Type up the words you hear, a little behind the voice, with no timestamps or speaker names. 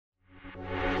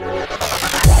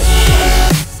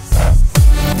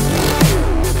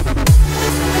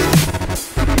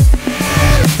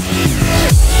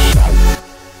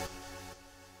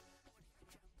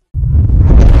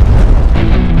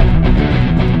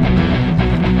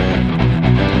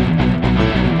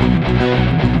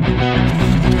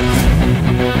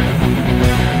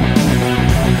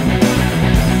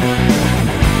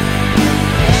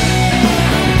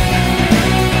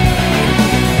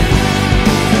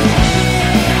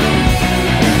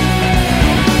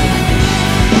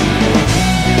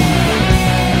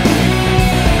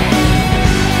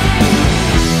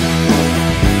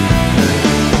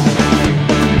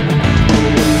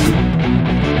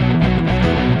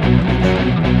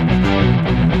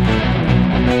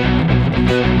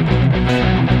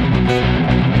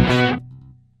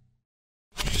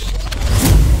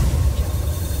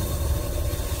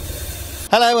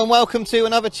Hello and welcome to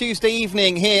another Tuesday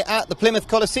evening here at the Plymouth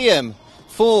Coliseum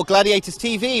for Gladiators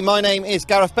TV. My name is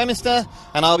Gareth Bemister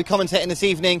and I'll be commentating this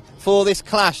evening for this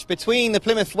clash between the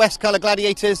Plymouth West Colour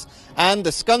Gladiators and the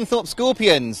Scunthorpe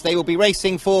Scorpions. They will be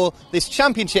racing for this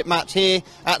championship match here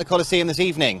at the Coliseum this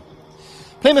evening.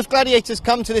 Plymouth Gladiators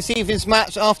come to this evening's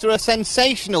match after a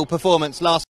sensational performance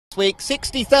last week.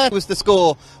 63rd was the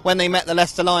score when they met the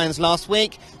Leicester Lions last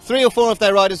week. 3 or 4 of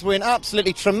their riders were in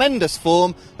absolutely tremendous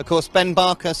form. Of course, Ben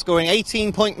Barker scoring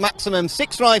 18-point maximum,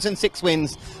 6 rides and 6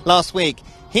 wins last week.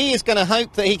 He is going to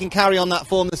hope that he can carry on that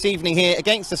form this evening here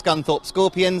against the Scunthorpe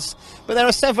Scorpions. But there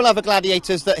are several other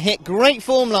Gladiators that hit great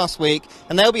form last week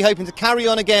and they'll be hoping to carry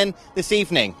on again this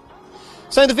evening.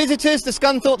 So the visitors, the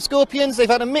Scunthorpe Scorpions, they've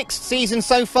had a mixed season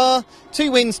so far.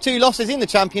 2 wins, 2 losses in the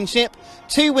championship.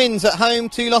 2 wins at home,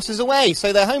 2 losses away.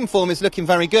 So their home form is looking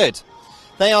very good.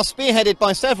 They are spearheaded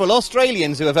by several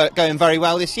Australians who are going very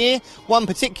well this year. One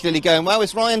particularly going well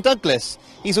is Ryan Douglas.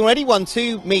 He's already won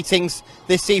 2 meetings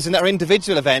this season that are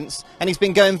individual events, and he's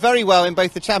been going very well in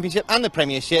both the championship and the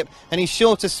premiership, and he's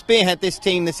sure to spearhead this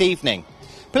team this evening.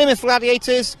 Plymouth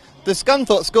Gladiators, the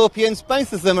Scunthorpe Scorpions,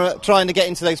 both of them are trying to get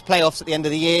into those playoffs at the end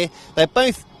of the year. They're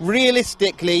both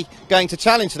realistically going to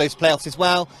challenge for those playoffs as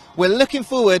well. We're looking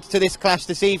forward to this clash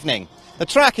this evening. The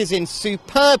track is in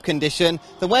superb condition.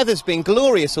 The weather's been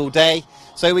glorious all day,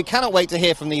 so we cannot wait to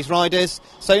hear from these riders.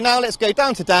 So now let's go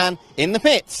down to Dan in the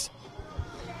pits.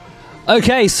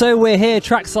 Okay, so we're here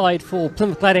trackside for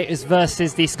Plymouth Gladiators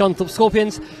versus the Scunthorpe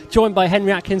Scorpions, joined by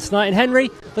Henry Atkins tonight. And Henry,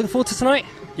 looking forward to tonight?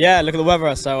 Yeah, look at the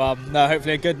weather, so no,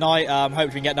 hopefully a good night. Hopefully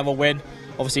we can get another win.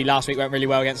 Obviously last week went really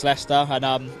well against Leicester,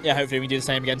 and yeah, hopefully we can do the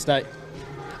same again today.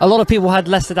 A lot of people had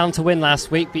Leicester down to win last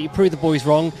week, but you proved the boys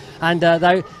wrong. And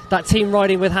that team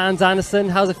riding with Hans Andersen,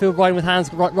 how's it feel riding with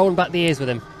Hans, rolling back the years with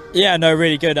him? Yeah, no,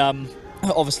 really good.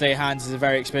 Obviously Hans is a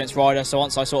very experienced rider, so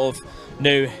once I sort of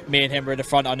knew me and him were in the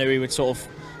front, I knew he would sort of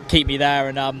keep me there.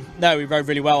 And no, we rode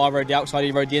really well. I rode the outside,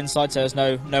 he rode the inside, so there's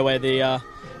no way the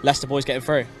Leicester boys getting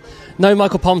through. No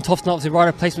Michael Palm-Tofton, obviously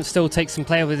rider placement still takes some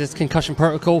play with his concussion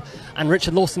protocol, and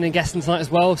Richard Lawson in guesting tonight as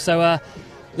well. So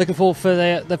looking forward for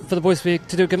the boys to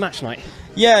do a good match tonight.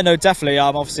 Yeah, no, definitely.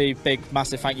 Obviously,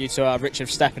 massive thank you to Richard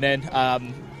for stepping in.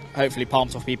 Hopefully,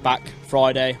 Palm-Tofton will be back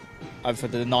Friday over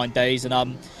the 9 days,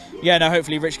 and yeah, no,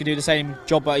 hopefully Rich can do the same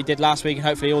job that he did last week, and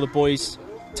hopefully all the boys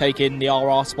taking the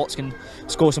RR spots can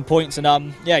score some points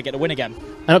and yeah, get the win again.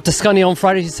 And up to Scunny on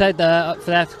Friday, as you said, up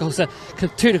for there, of course, 2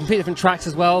 completely different tracks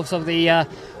as well. So with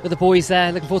the boys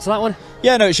there, looking forward to that one.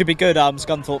 Yeah, no, it should be good.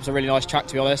 Scunthorpe's a really nice track,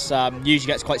 to be honest. Usually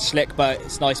gets quite slick, but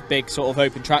it's a nice big sort of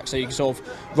open track, so you can sort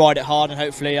of ride it hard and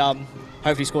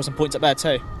hopefully score some points up there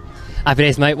too. Happy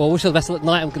days, mate. Well, wish you the best of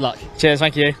night and good luck. Cheers,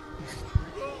 thank you.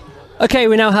 Okay,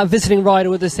 we now have visiting rider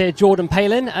with us here, Jordan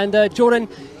Palin. And Jordan,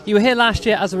 you were here last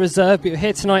year as a reserve, but you're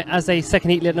here tonight as a second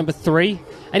heat leader number 3.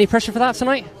 Any pressure for that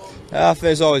tonight? I think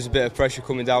there's always a bit of pressure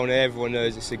coming down here. Everyone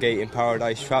knows it's a gate in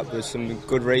paradise track. There's some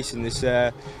good racing this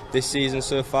season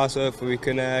so far, so hopefully we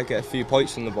can get a few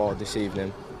points on the board this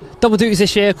evening. Double duties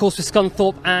this year, of course, with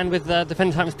Scunthorpe and with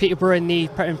defending champions Peterborough in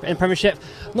Premiership.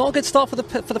 Not a good start for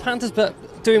the Panthers, but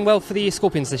doing well for the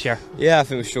Scorpions this year. Yeah, I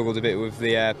think we struggled a bit with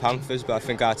the Panthers, but I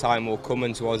think our time will come,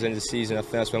 and towards the end of the season I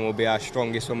think that's when we'll be our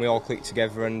strongest, when we all click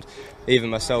together, and even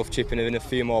myself chipping in a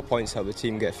few more points help the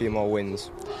team get a few more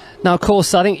wins. Now, of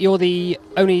course, I think you're only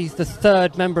the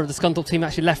 3rd member of the Scunthorpe team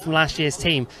actually left from last year's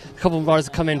team. A couple of riders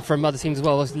have come in from other teams as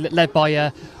well, led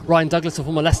by Ryan Douglas, a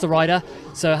former Leicester rider.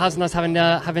 So how's it nice having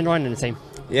Ryan in the team?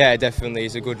 Yeah, definitely.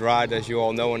 He's a good rider, as you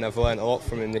all know, and I've learnt a lot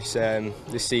from him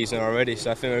this season already.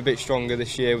 So I think we're a bit stronger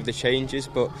this year with the changes,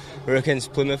 but we're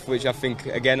against Plymouth, which I think,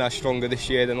 again, are stronger this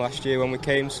year than last year when we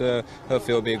came, so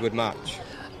hopefully it'll be a good match.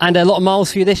 And a lot of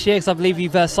miles for you this year, because I believe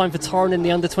you've signed for Toron in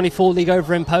the under-24 league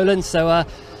over in Poland. So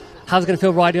how's it going to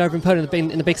feel riding over in Poland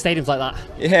in the big stadiums like that?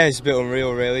 Yeah, it's a bit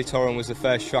unreal, really. Toron was the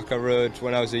first track I rode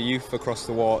when I was a youth across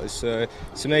the waters, so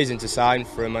it's amazing to sign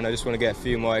for him, and I just want to get a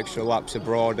few more extra laps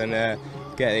abroad and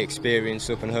get the experience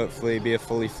up and hopefully be a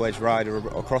fully fledged rider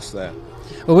across there.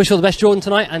 Well, wish you all the best, Jordan,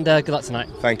 tonight, and good luck tonight.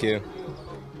 Thank you.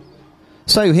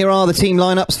 So here are the team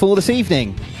lineups for this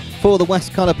evening. For the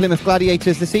West Colour Plymouth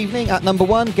Gladiators this evening, at number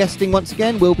 1, guesting once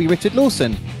again, will be Richard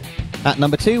Lawson. At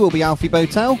number 2 will be Alfie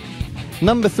BOWTELL.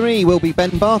 Number 3 will be Ben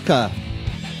Barker.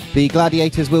 The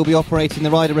Gladiators will be operating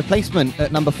the rider replacement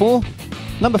at number 4.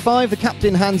 Number 5, the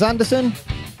captain Hans Andersen.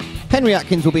 Henry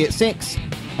Atkins will be at 6.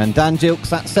 And Dan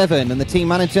Gilkes at 7. And the team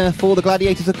manager for the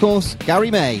Gladiators, of course,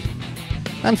 Garry May.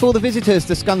 And for the visitors,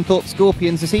 the Scunthorpe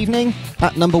Scorpions this evening,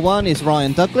 at number 1 is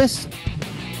Ryan Douglas.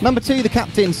 Number 2, the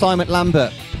captain Simon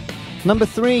Lambert. Number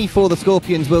 3 for the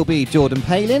Scorpions will be Jordan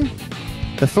Palin.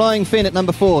 The Flying Finn at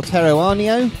number 4, Tero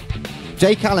AARNIO.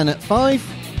 Jake Allen at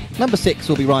 5. Number 6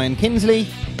 will be Ryan Kinsley.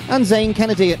 And Zaine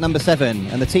Kennedy at number 7.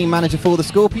 And the team manager for the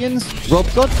Scorpions, Rob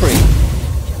Godfrey.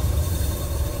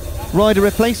 Rider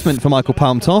replacement for Michael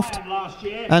Palmtoft.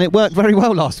 And it worked very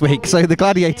well last week, so the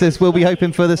Gladiators will be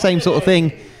hoping for the same sort of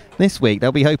thing this week.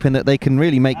 They'll be hoping that they can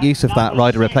really make use of that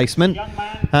rider replacement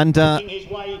and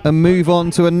move on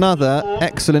to another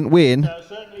excellent win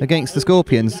against the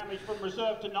Scorpions.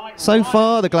 So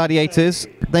far, the Gladiators,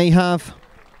 they have,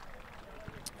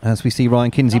 as we see Ryan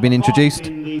Kinsley been introduced,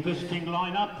 the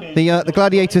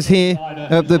Gladiators here,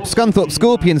 the Scunthorpe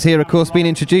Scorpions here, of course, being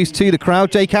introduced to the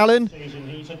crowd. Jake Allen,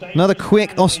 another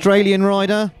quick Australian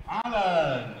rider,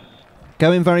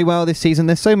 going very well this season.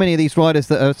 There's so many of these riders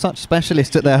that are such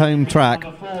specialists at their home track,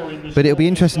 but it'll be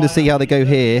interesting to see how they go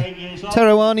here.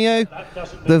 Tero AARNIO,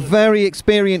 the very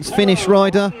experienced Finnish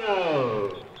rider,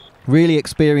 really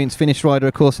experienced Finnish rider,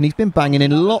 of course, and he's been banging in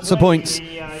lots of points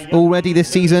already this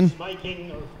season.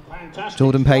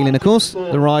 Jordan Palin, of course,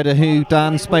 the rider who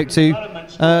Dan spoke to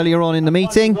earlier on in the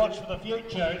meeting.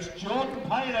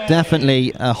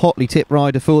 Definitely a hotly tipped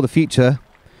rider for the future.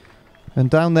 And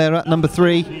down there at number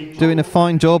 3, doing a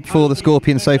fine job for the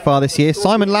Scorpions so far this year,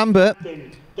 Simon Lambert,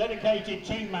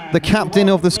 the captain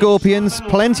of the Scorpions.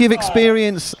 Plenty of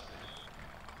experience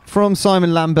from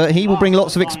Simon Lambert. He will bring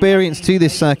lots of experience to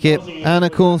this circuit. And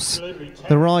of course,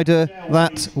 the rider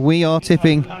that we are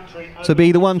tipping to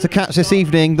be the one to catch this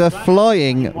evening, the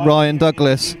flying Ryan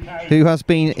Douglas, who has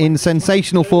been in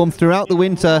sensational form throughout the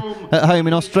winter at home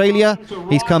in Australia.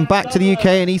 He's come back to the UK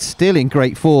and he's still in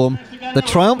great form. The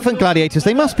triumphant Gladiators,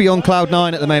 they must be on cloud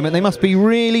 9 at the moment. They must be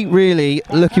really, really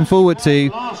looking forward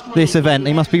to this event.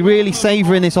 They must be really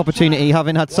savouring this opportunity,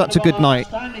 having had such a good night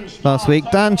last week.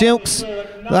 Dan Gilkes,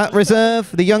 that reserve,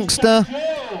 the youngster,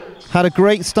 had a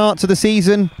great start to the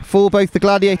season for both the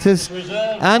Gladiators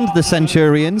and the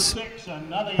Centurions.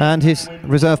 And his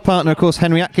reserve partner, of course,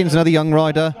 Henry Atkins, another young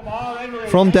rider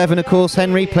from Devon, of course.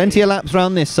 Henry, plenty of laps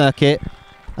around this circuit.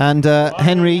 And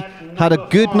Henry had a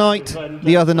good night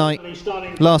the other night,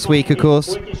 last week, of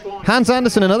course. Hans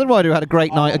Andersen, another rider who had a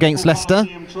great night against Leicester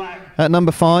at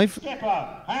number 5.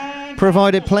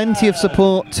 Provided plenty of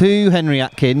support to Henry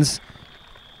Atkins.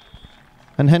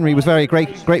 And Henry was very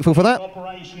grateful for that.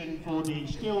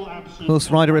 Of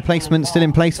course, rider replacement still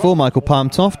in place for Michael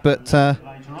Palmtoft, but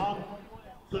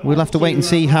we'll have to wait and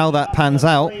see how that pans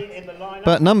out.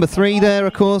 But number 3 there,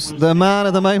 of course, the man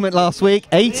of the moment last week.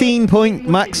 18-point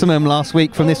maximum last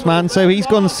week from this man, so he's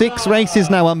gone 6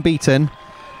 races now unbeaten.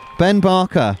 Ben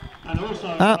Barker,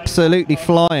 absolutely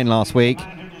flying last week.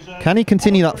 Can he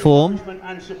continue that form?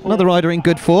 Another rider in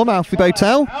good form, Alfie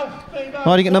BOWTELL,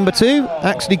 riding at number 2.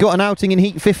 Actually got an outing in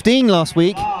Heat 15 last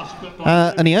week,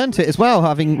 and he earned it as well,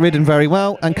 having ridden very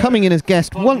well. And coming in as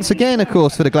guest once again, of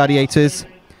course, for the Gladiators,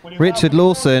 Richard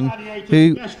Lawson,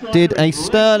 who did a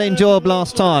sterling job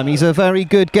last time. He's a very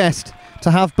good guest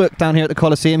to have booked down here at the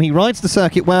Coliseum. He rides the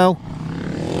circuit well.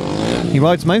 He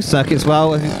rides most circuits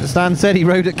well. As Stan said, he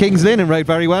rode at King's Lynn and rode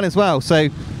very well as well. So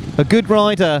a good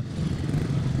rider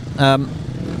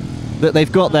that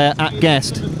they've got there at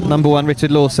guest, number 1, Richard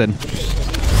Lawson.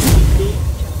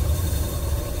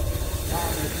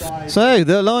 So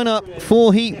the lineup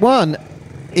for Heat 1.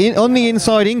 On the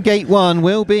inside in Gate 1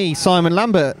 will be Simon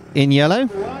Lambert in yellow.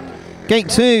 Gate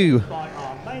 2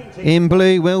 in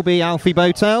blue will be Alfie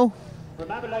BOWTELL.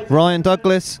 Ryan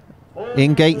Douglas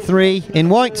in Gate 3 in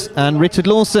white, and Richard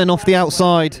Lawson off the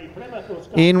outside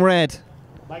in red.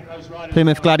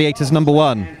 Plymouth Gladiators number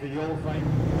 1.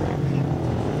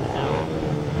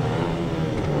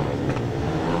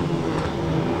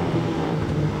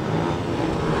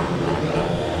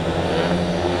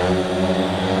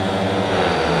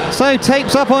 So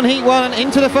tapes up on Heat 1 and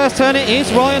into the first turn. It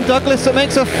is Ryan Douglas that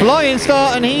makes a flying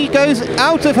start, and he goes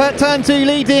out of turn 2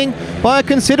 leading by a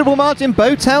considerable margin.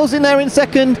 BOWTELL's in there in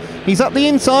second. He's up the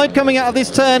inside coming out of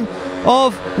this turn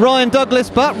of Ryan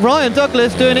Douglas, but Ryan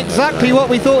Douglas doing exactly what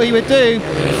we thought he would do.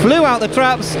 Flew out the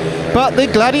traps, but the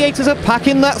Gladiators are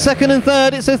packing that second and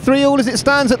third. It's a 3-all as it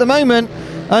stands at the moment,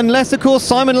 unless of course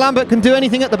Simon Lambert can do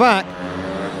anything at the back.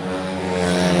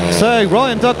 So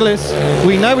Ryan Douglas,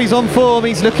 we know he's on form.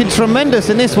 He's looking tremendous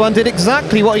in this one. Did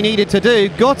exactly what he needed to do.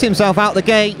 Got himself out the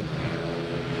gate.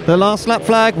 The last lap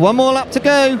flag, 1 more lap to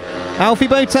go. Alfie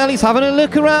BOWTELL, he's having a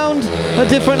look around at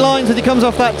different lines as he comes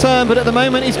off that turn, but at the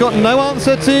moment he's got no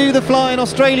answer to the flying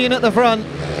Australian at the front.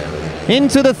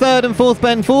 Into the 3rd and 4th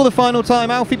bend for the final time.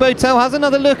 Alfie BOWTELL has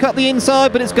another look up the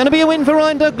inside, but it's going to be a win for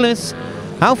Ryan Douglas.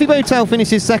 Alfie BOWTELL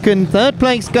finishes second. 3rd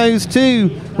place goes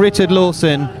to Richard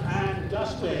Lawson.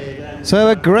 So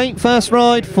a great first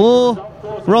ride for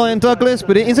Ryan Douglas,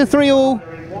 but it is a 3-all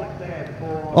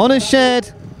honours shared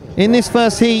in this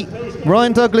first heat.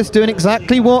 Ryan Douglas doing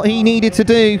exactly what he needed to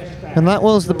do, and that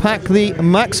was to pack the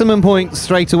maximum points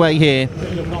straight away here.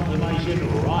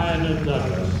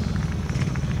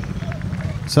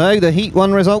 So the Heat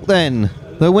 1 result then.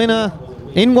 The winner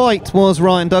in white was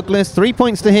Ryan Douglas, 3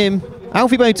 points to him.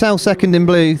 Alfie BOWTELL second in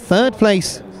blue. Third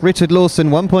place, Richard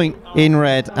Lawson, 1 point in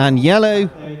red. And yellow,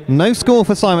 no score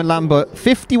for Simon Lambert.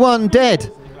 51 dead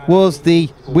was the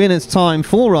winner's time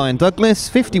for Ryan Douglas.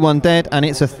 51 dead, and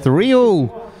it's a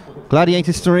 3-all.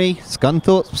 Gladiators 3,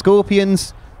 Scunthorpe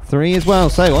Scorpions 3 as well.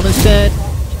 So honours shared,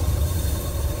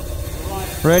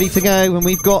 ready to go, and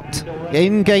we've got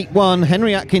in gate 1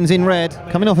 Henry Atkins in red,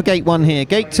 coming off of gate 1 here.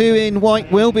 Gate 2 in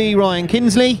white will be Ryan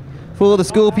Kinsley for the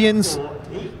Scorpions.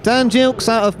 Dan Gilkes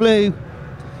out of blue,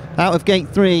 out of gate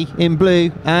 3 in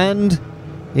blue, and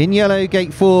in yellow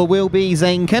gate 4 will be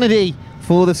Zaine Kennedy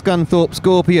for the Scunthorpe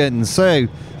Scorpions. So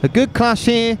a good clash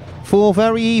here, 4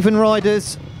 very even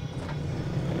riders.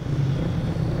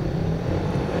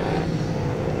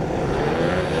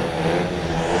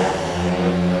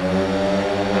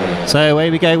 So away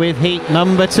we go with heat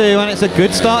number 2, and it's a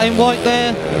good start in white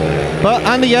there.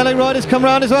 And the yellow riders come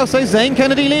round as well, so Zaine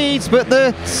Kennedy leads, but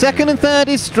the second and third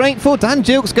is straight for Dan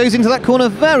Gilkes. Goes into that corner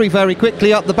very, very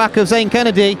quickly up the back of Zaine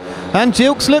Kennedy, and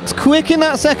Gilkes looks quick in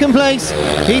that second place.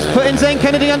 He's putting Zaine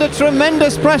Kennedy under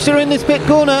tremendous pressure in this pit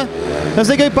corner as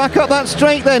they go back up that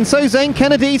straight then. So Zaine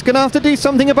Kennedy's going to have to do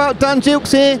something about Dan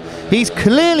Gilkes here. He's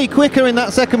clearly quicker in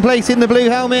that second place in the blue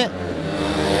helmet.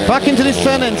 Back into this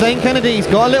turn then, Zaine Kennedy's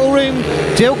got a little room.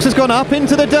 Gilkes has gone up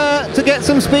into the dirt to get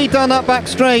some speed down that back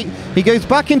straight. He goes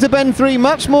back into bend 3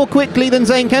 much more quickly than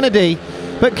Zaine Kennedy,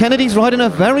 but Kennedy's riding a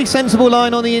very sensible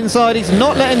line on the inside. He's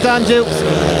not letting Dan Gilkes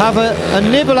have a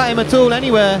nibble at him at all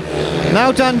anywhere.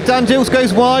 Now Dan Gilkes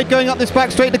goes wide, going up this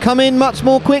back straight to come in much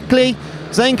more quickly.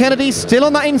 Zaine Kennedy's still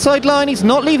on that inside line. He's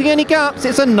not leaving any gaps.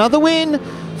 It's another win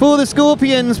for the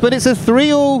Scorpions, but it's a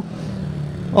 3-all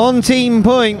on team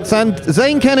points, and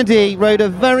Zaine Kennedy rode a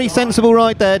very sensible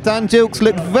ride there. Dan Gilkes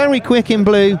looked very quick in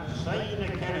blue,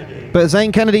 but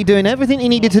Zaine Kennedy doing everything he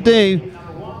needed to do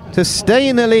to stay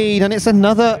in the lead, and it's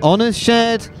another honours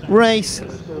shared race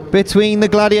between the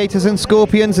Gladiators and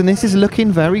Scorpions, and this is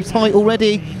looking very tight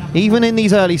already, even in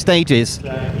these early stages.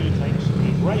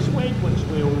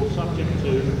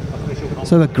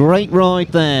 So a great ride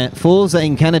there for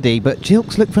Zaine Kennedy, but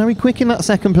Gilkes looked very quick in that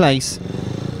second place.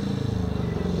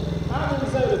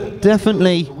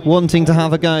 Definitely wanting to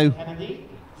have a go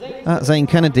at Zaine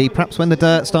Kennedy. Perhaps when the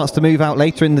dirt starts to move out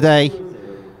later in the day,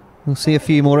 we'll see a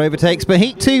few more overtakes. But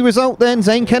heat 2 result then,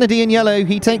 Zaine Kennedy in yellow,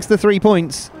 he takes the 3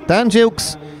 points. Dan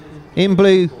Gilkes in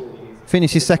blue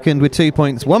finishes second with 2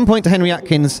 points. 1 point to Henry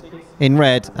Atkins in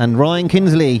red, and Ryan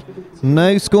Kinsley,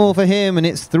 no score for him, and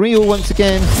it's 3-all once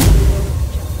again.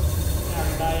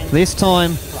 This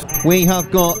time we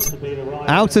have got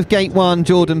out of gate 1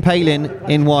 Jordan Palin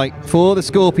in white for the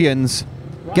Scorpions.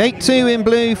 Gate 2 in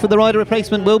blue for the rider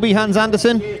replacement will be Hans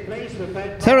Andersen.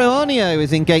 Tero AARNIO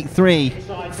is in gate 3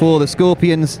 for the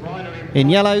Scorpions in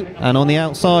yellow, and on the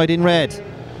outside in red.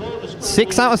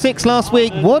 6 out of 6 last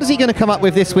week. What is he going to come up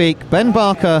with this week? Ben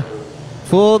Barker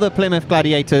for the Plymouth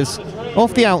Gladiators,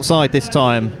 off the outside this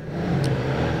time.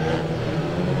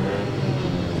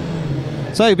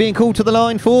 So being called to the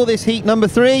line for this heat number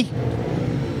 3.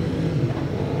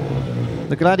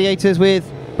 The Gladiators with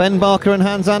Ben Barker and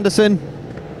Hans Andersen.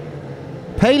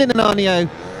 Palin and AARNIO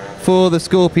for the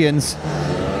Scorpions.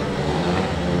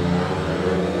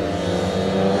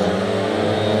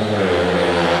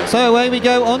 So away we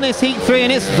go on this heat 3,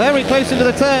 and it's very close into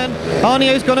the turn.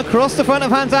 AARNIO's gone across the front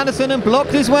of Hans Andersen and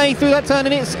blocked his way through that turn,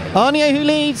 and it's AARNIO who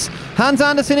leads. Hans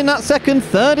Andersen in that second.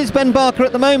 Third is Ben Barker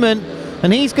at the moment,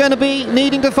 and he's going to be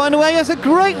needing to find a way. That's a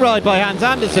great ride by Hans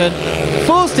Andersen.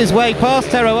 Forced his way past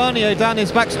Tero AARNIO down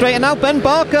his back straight, and now Ben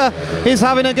Barker is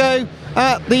having a go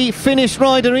at the Finnish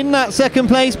rider in that second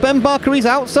place. Ben Barker, he's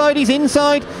outside, he's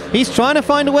inside. He's trying to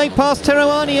find a way past Tero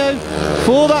AARNIO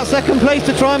for that second place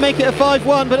to try and make it a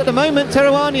 5-1. But at the moment,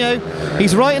 Tero AARNIO,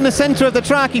 he's right in the centre of the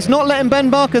track. He's not letting Ben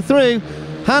Barker through.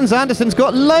 Hans Andersen's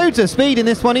got loads of speed in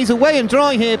this one. He's away and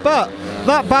dry here, but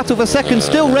that battle for second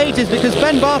still rages because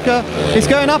Ben Barker is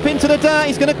going up into the dirt.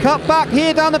 He's going to cut back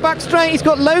here down the back straight. He's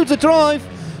got loads of drive,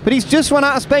 but he's just run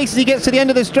out of space as he gets to the end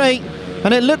of the straight.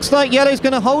 And it looks like yellow's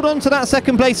going to hold on to that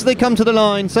second place as they come to the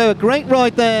line. So a great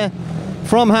ride there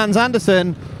from Hans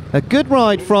Andersen. A good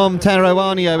ride from Tero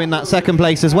AARNIO in that second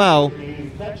place as well.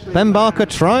 Ben Barker,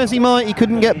 try as he might, he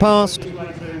couldn't get past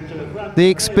the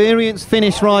experienced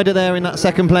Finnish rider there in that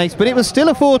second place. But it was still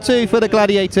a 4-2 for the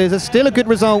Gladiators. It's still a good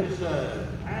result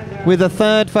with a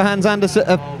third for Hans Andersen,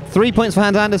 a 3 points for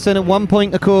Hans Andersen and 1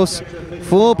 point, of course,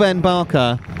 for Ben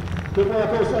Barker. Good work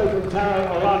also from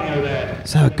Tero AARNIO there.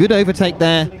 So a good overtake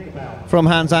there from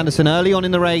Hans Andersen early on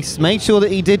in the race. Made sure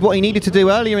that he did what he needed to do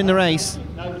earlier in the race.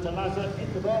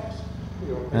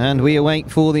 And we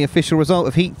await for the official result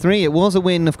of Heat 3. It was a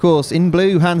win, of course. In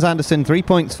blue, Hans Andersen, 3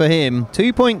 points for him.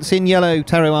 2 points in yellow,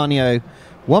 Tero AARNIO.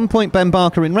 1 point, Ben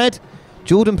Barker in red.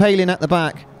 Jordan Palin at the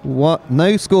back.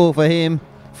 No score for him.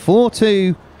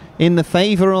 4-2 in the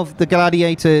favour of the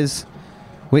Gladiators,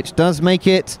 which does make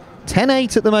it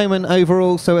 10-8 at the moment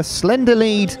overall, so a slender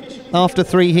lead after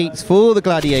 3 heats for the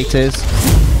Gladiators.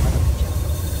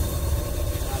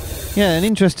 Yeah, an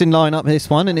interesting lineup this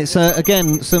one, and it's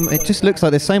again it just looks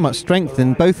like there's so much strength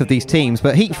in both of these teams.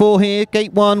 But Heat 4 here,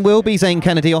 Gate 1 will be Zaine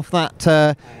Kennedy off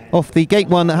that off the Gate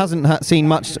 1 that hasn't seen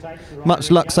much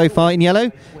luck so far in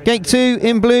yellow. Gate 2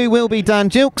 in blue will be Dan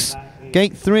Gilkes.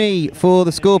 Gate 3 for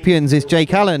the Scorpions is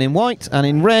Jake Allen in white, and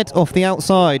in red off the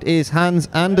outside is Hans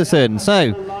Andersen.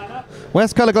 So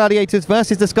West Colour Gladiators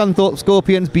versus the Scunthorpe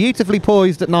Scorpions, beautifully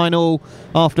poised at 9-all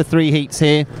after 3 heats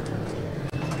here.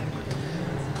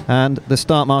 And the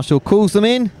start marshal calls them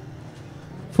in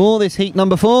for this heat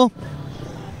number 4.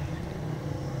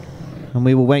 And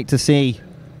we will wait to see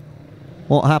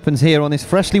what happens here on this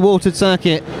freshly watered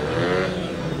circuit.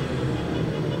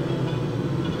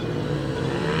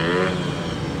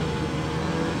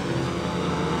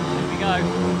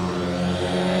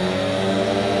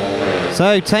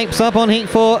 So tapes up on Heat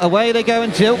 4, away they go,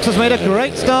 and Gilkes has made a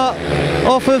great start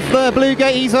off of the blue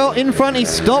gate. He's in front, he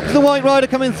stopped the white rider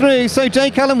coming through, so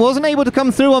Jake Allen wasn't able to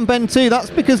come through on bend 2. That's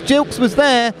because Gilkes was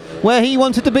there where he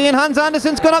wanted to be, and Hans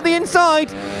Andersen's gone up the inside.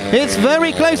 It's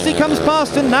very close, he comes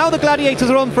past, and now the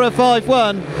Gladiators are on for a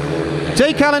 5-1.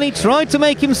 Jake Allen, he tried to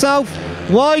make himself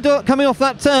wide coming off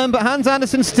that turn, but Hans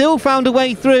Andersen still found a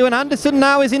way through, and Andersen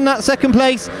now is in that second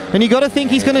place, and you've got to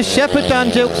think he's going to shepherd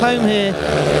Dan Gilkes home here.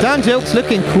 Dan Gilkes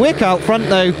looking quick out front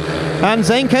though, and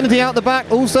Zaine Kennedy out the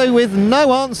back also with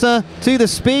no answer to the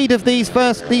speed of these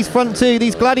front two,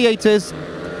 these Gladiators.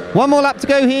 One more lap to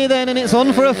go here then, and it's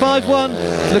on for a 5-1.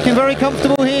 It's looking very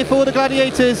comfortable here for the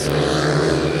Gladiators.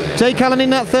 Jake Allen in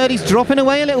that third, he's dropping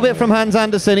away a little bit from Hans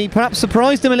Andersen. He perhaps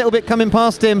surprised him a little bit coming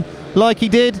past him like he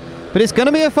did. But it's going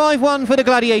to be a 5-1 for the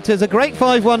Gladiators, a great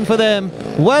 5-1 for them,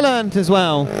 well earned as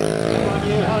well.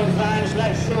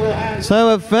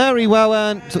 So a very well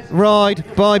earned ride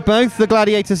by both the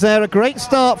Gladiators there. A great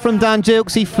start from Dan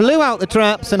Gilkes, he flew out the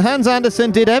traps, and Hans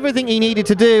Andersen did everything he needed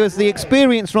to do as the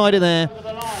experienced rider there,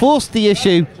 forced the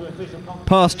issue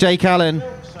past Jake Allen.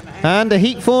 And a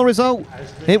Heat 4 result,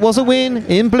 it was a win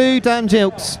in blue, Dan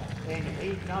Gilkes.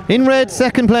 In red,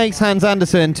 second place, Hans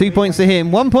Andersen, 2 points to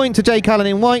him. 1 point to Jake Allen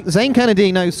in white. Zaine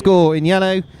Kennedy, no score in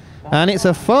yellow. And it's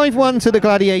a 5-1 to the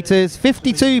Gladiators.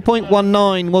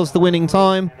 52.19 was the winning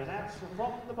time.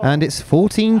 And it's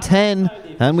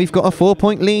 14-10. And we've got a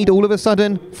 4-point lead all of a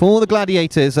sudden for the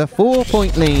Gladiators. A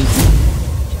 4-point lead.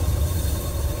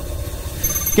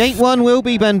 Gate 1 will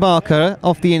be Ben Barker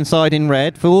off the inside in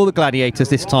red for all the Gladiators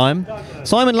this time.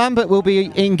 Simon Lambert will be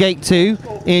in Gate 2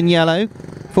 in yellow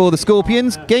for the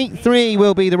Scorpions. Gate 3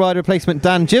 will be the rider replacement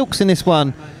Dan Gilkes in this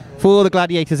one for the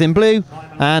Gladiators in blue.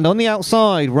 And on the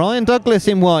outside, Ryan Douglas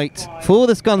in white for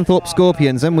the Scunthorpe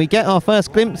Scorpions. And we get our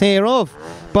first glimpse here of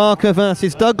Barker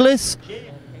versus Douglas.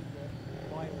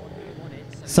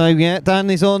 So yeah, Dan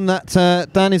is on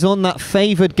that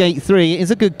favoured Gate 3. It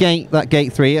is a good gate, that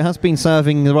Gate 3. It has been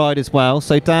serving the ride as well.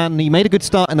 So Dan, he made a good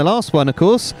start in the last one, of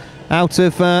course, out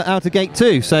of Gate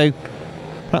 2. So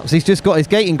perhaps he's just got his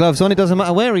gating gloves on. It doesn't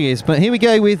matter where he is. But here we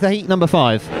go with the heat number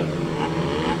 5.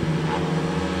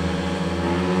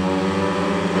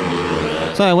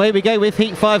 So away we go with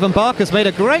heat 5, and Barker's made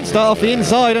a great start off the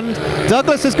inside, and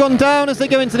Douglas has gone down as they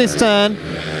go into this turn.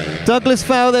 Douglas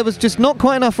fell, there was just not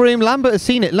quite enough for him. Lambert has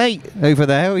seen it late over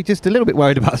there. We're just a little bit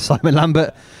worried about Simon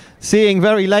Lambert seeing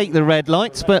very late the red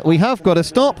lights, but we have got a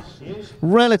stop.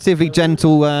 Relatively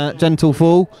gentle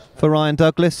fall for Ryan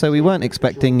Douglas, so we weren't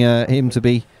expecting him to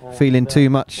be feeling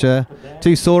too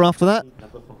sore after that.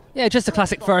 Yeah, just a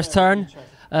classic first turn.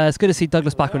 It's good to see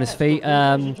Douglas back on his feet.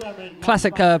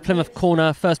 Classic Plymouth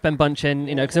corner, first bend bunch in,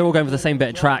 because they're all going for the same bit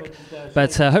of track.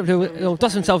 But hopefully he'll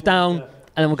dust himself down,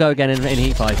 and then we'll go again in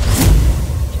heat 5.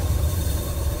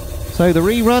 So the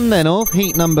rerun then of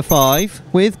heat number 5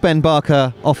 with Ben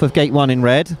Barker off of Gate 1 in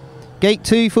red. Gate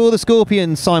 2 for the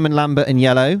Scorpions, Simon Lambert in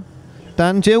yellow.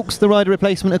 Dan Gilkes, the rider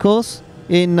replacement, of course,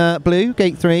 in blue,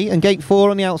 Gate 3. And Gate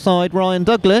 4 on the outside, Ryan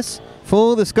Douglas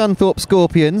for the Scunthorpe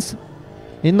Scorpions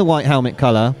in the white helmet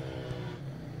colour.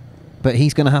 But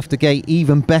he's going to have to gate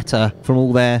even better from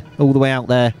all the way out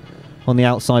there on the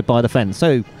outside by the fence.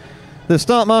 So The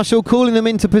start marshal calling them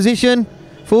into position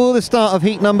for the start of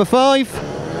heat number 5.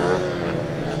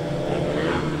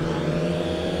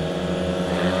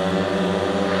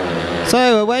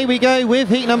 So away we go with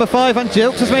heat number 5, and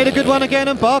Gilkes has made a good one again,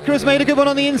 and Barker has made a good one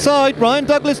on the inside. Ryan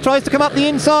Douglas tries to come up the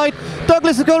inside.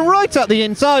 Douglas has gone right up the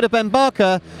inside of Ben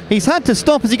Barker. He's had to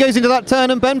stop as he goes into that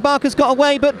turn, and Ben Barker's got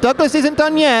away, but Douglas isn't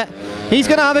done yet. He's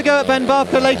going to have a go at Ben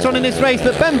Barker later on in this race,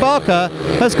 but Ben Barker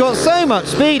has got so much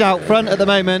speed out front at the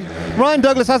moment. Ryan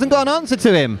Douglas hasn't got an answer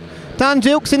to him. Dan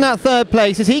Gilkes in that 3rd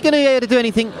place. Is he going to be able to do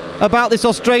anything about this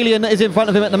Australian that is in front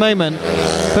of him at the moment?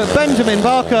 But Benjamin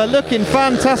Barker looking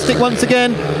fantastic once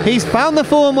again. He's found the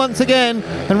form once again,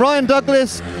 and Ryan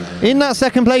Douglas in that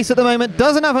 2nd place at the moment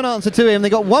doesn't have an answer to him.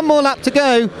 They've got one more lap to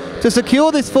go to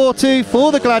secure this 4-2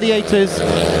 for the Gladiators.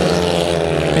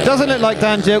 It doesn't look like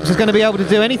Dan Gilkes is going to be able to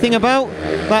do anything about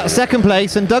that 2nd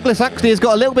place, and Douglas actually has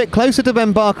got a little bit closer to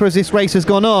Ben Barker as this race has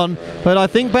gone on, but I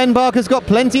think Ben Barker's got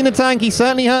plenty in the tank. He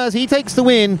certainly has. He takes the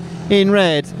win in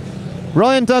red.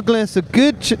 Ryan Douglas, a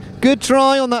good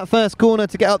try on that first corner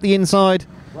to get up the inside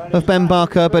of Ben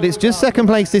Barker, but it's just 2nd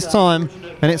place this time,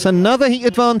 and it's another heat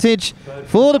advantage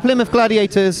for the Plymouth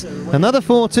Gladiators, another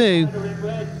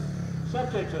 4-2.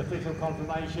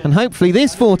 And hopefully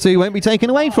this 4-2 won't be taken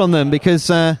away from them, because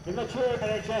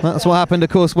that's what happened, of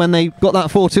course, when they got that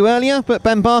 4-2 earlier. But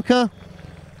Ben Barker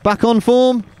back on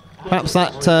form. Perhaps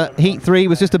that heat 3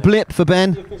 was just a blip for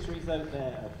Ben.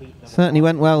 Certainly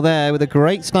went well there with a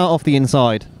great start off the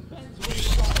inside.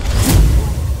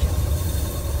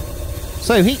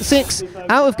 So heat 6,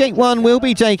 out of gate 1 will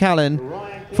be Jake Allen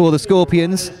for the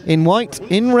Scorpions in white.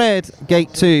 In red,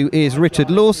 gate 2 is Richard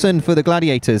Lawson for the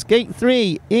Gladiators. Gate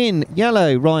 3 in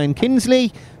yellow, Ryan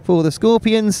Kinsley for the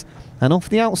Scorpions. And off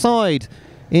the outside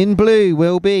in blue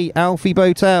will be Alfie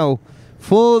BOWTELL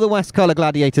for the West Colour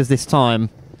Gladiators this time.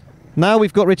 Now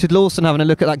we've got Richard Lawson having a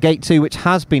look at that gate 2, which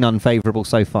has been unfavourable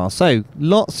so far. So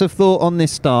lots of thought on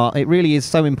this start. It really is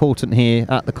so important here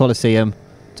at the Coliseum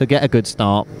to get a good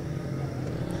start.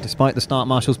 Despite the start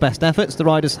marshal's best efforts, the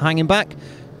riders hanging back,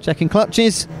 checking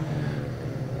clutches.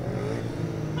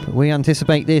 But we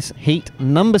anticipate this heat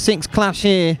number 6 clash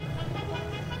here,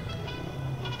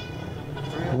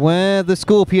 where the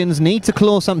Scorpions need to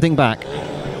claw something back.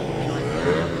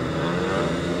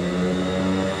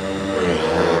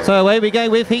 So away we go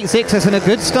with heat 6. It's a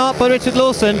good start by Richard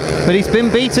Lawson, but he's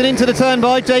been beaten into the turn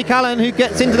by Jake Allen, who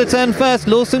gets into the turn first.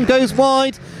 Lawson goes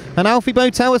wide, and Alfie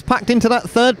BOWTELL was packed into that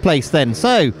 3rd place then.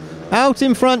 So out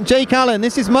in front, Jake Allen.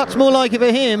 This is much more like it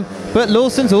for him, but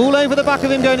Lawson's all over the back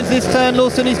of him going into this turn.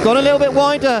 Lawson, he's gone a little bit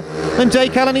wider than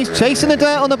Jake Allen. He's chasing the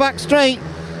dirt on the back straight.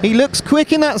 He looks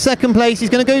quick in that 2nd place. He's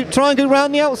going to try and go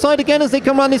round the outside again as they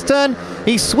come round this turn.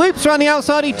 He swoops around the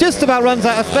outside. He just about runs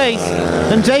out of space,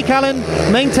 and Jake Allen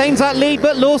maintains that lead,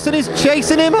 but Lawson is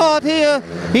chasing him hard here.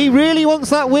 He really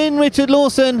wants that win, Richard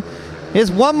Lawson.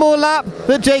 There's one more lap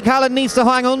that Jake Allen needs to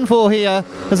hang on for here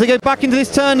as they go back into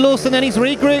this turn. Lawson, then he's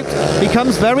regrouped. He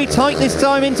comes very tight this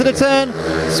time into the turn,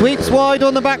 sweeps wide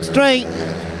on the back straight.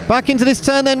 Back into this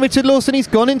turn then, Richard Lawson. He's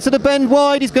gone into the bend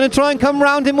wide. He's going to try and come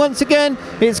round him once again.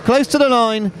 It's close to the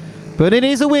line, but it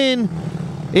is a win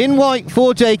in white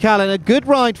for Jake Allen. A good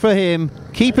ride for him,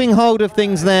 keeping hold of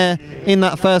things there in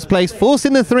that 1st place,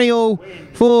 forcing the 3-all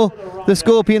for the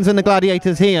Scorpions and the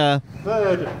Gladiators here.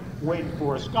 3rd win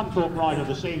for a Scunthorpe rider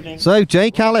this evening. So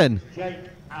Jake Allen,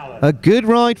 a good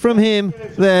ride from him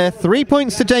there. 3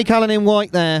 points to Jake Allen in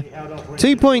white there,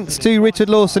 2 points to Richard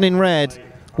Lawson in red,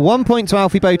 1 point to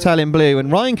Alfie BOWTELL in blue, and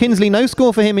Ryan Kinsley, no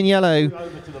score for him in yellow.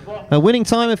 A winning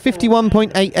time of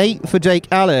 51.88 for Jake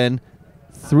Allen.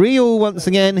 3-all once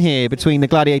again here between the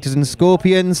Gladiators and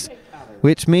Scorpions,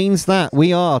 which means that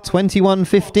we are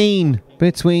 21-15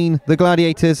 between the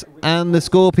Gladiators and the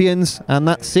Scorpions, and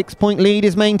that 6-point lead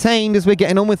is maintained as we're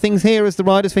getting on with things here, as the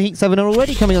riders for Heat 7 are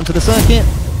already coming onto the circuit.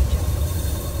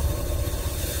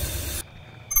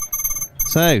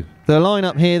 So the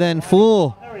lineup here then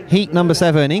for Heat number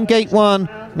 7. In gate 1,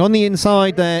 on the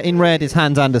inside there in red is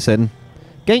Hans Andersen.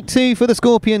 Gate 2 for the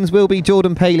Scorpions will be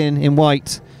Jordan Palin in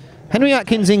white. Henry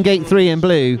Atkins in gate 3 in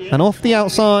blue, and off the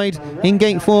outside in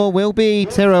gate 4 will be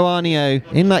Tero AARNIO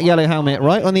in that yellow helmet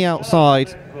right on the outside.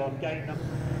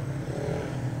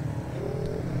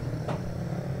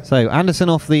 So Andersen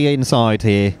off the inside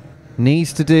here,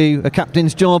 needs to do a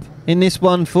captain's job in this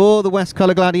one for the West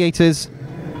Colour Gladiators.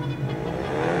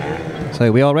 So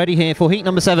we are ready here for heat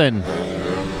number 7.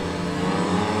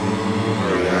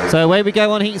 So away we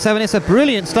go on heat 7. It's a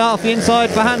brilliant start off the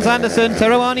inside for Hans Andersen.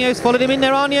 Tero AARNIO's followed him in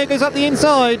there. AARNIO goes up the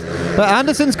inside, but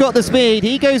Andersen's got the speed.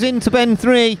 He goes into bend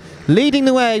 3, leading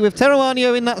the way with Tero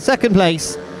AARNIO in that 2nd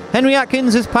place. Henry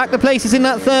Atkins has packed the places in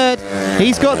that third.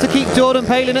 He's got to keep Jordan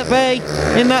Palin at bay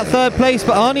in that third place,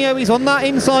 but Arnio is on that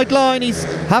inside line. He's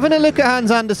having a look at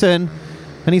Hans Andersen,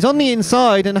 and he's on the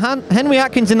inside, and Henry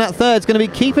Atkins in that third is going to be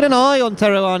keeping an eye on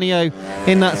Tero AARNIO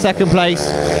in that second place,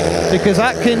 because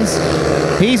Atkins,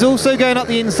 he's also going up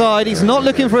the inside. He's not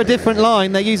looking for a different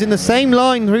line. They're using the same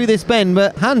line through this bend,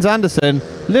 but Hans Andersen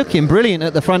looking brilliant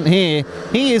at the front here.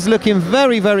 He is looking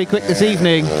very, very quick this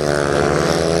evening.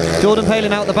 Jordan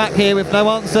Palin out the back here with no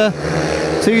answer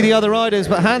to the other riders,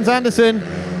 but Hans Andersen,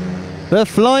 the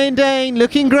Flying Dane,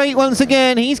 looking great once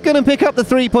again. He's going to pick up the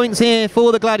 3 points here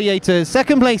for the Gladiators.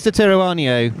 Second place to Tero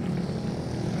AARNIO.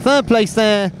 Third place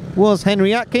there was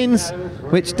Henry Atkins,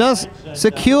 which does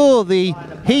secure the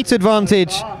heat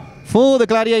advantage for the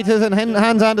Gladiators, and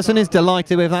Hans Andersen is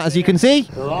delighted with that, as you can see.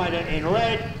 The rider in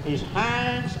red is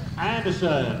Hans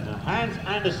Andersen. Hans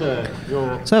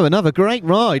Andersen. So another great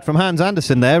ride from Hans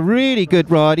Andersen there. Really good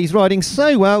ride. He's riding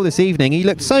so well this evening. He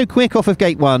looked so quick off of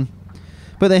gate 1.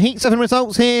 But the Heat 7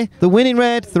 results here, the win in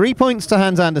red, 3 points to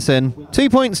Hans Andersen, 2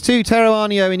 points to Tero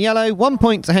AARNIO in yellow, 1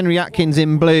 point to Henry Atkins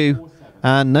in blue,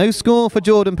 and no score for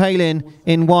Jordan Palin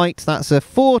in white. That's a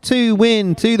 4-2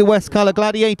 win to the West Colour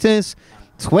Gladiators.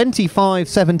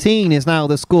 25-17 is now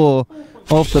the score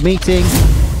of the meeting.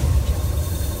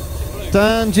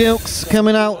 Dan Gilkes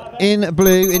coming out in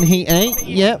blue in Heat 8.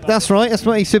 Yep, that's right, that's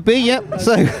what he should be, yep.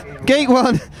 So, gate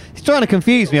 1, he's trying to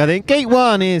confuse me, I think. Gate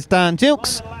 1 is Dan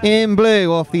Gilkes in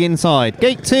blue off the inside.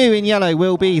 Gate 2 in yellow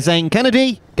will be Zaine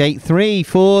Kennedy. Gate 3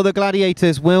 for the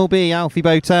Gladiators will be Alfie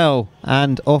BOWTELL.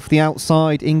 And off the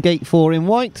outside in Gate 4 in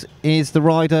white is the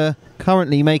rider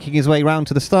currently making his way round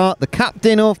to the start, the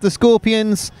captain of the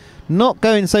Scorpions. Not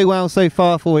going so well so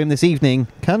far for him this evening.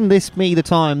 Can this be the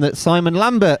time that Simon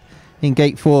Lambert in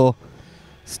Gate 4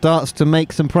 starts to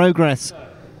make some progress?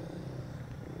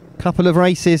 Couple of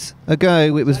races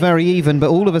ago it was very even, but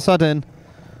all of a sudden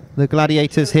the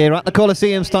Gladiators here at the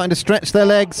Coliseum starting to stretch their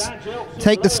legs,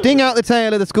 take the sting out the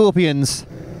tail of the Scorpions.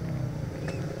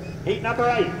 Heat number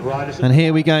 8, riders. And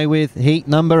here we go with heat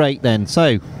number 8 then.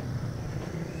 So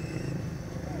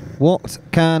what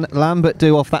can Lambert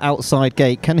do off that outside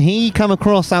gate? Can he come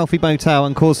across Alfie BOWTELL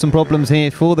and cause some problems here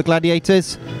for the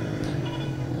Gladiators?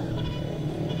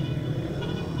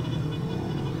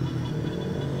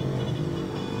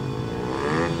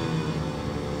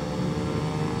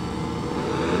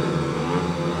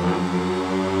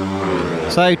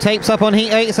 So tapes up on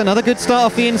heat 8, it's another good start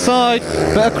off the inside,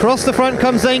 but across the front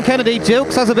comes Zaine Kennedy.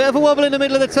 Gilkes has a bit of a wobble in the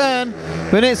middle of the turn,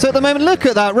 but it's at the moment, look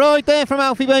at that ride there from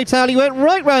Alfie BOWTELL. He went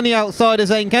right round the outside of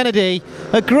Zaine Kennedy.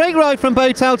 A great ride from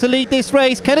BOWTELL to lead this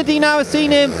race. Kennedy now has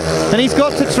seen him, and he's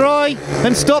got to try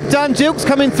and stop Dan Gilkes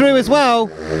coming through as well,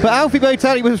 but Alfie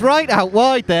BOWTELL, he was right out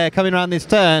wide there coming around this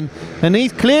turn, and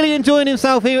he's clearly enjoying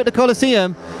himself here at the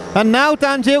Coliseum. And now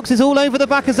Dan Gilkes is all over the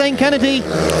back of Zaine Kennedy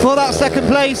for that second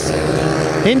place.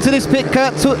 Into this pit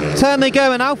cut turn they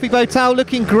go, and Alfie BOWTELL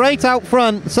looking great out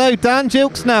front. So Dan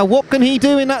Gilkes now, what can he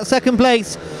do in that second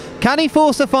place? Can he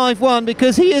force a 5-1?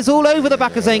 Because he is all over the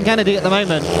back of Zaine Kennedy at the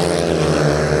moment.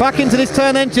 Back into this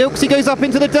turn then, Gilkes, he goes up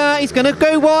into the dirt, he's going to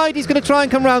go wide, he's going to try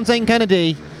and come round Zaine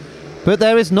Kennedy. But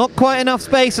there is not quite enough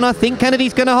space, and I think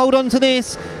Kennedy's going to hold on to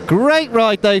this. Great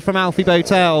ride though from Alfie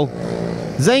BOWTELL.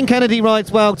 Zaine Kennedy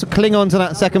rides well to cling on to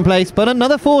that second place, but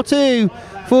another 4-2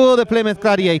 for the Plymouth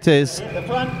Gladiators. In the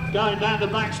front, going down the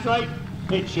back straight,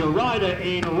 it's your rider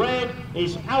in red,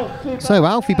 is Alfie. So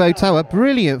Alfie BOWTELL, a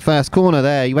brilliant first corner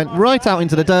there. He went right out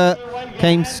into the dirt,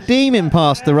 came steaming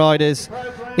past the riders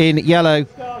in yellow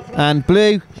and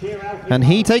blue, and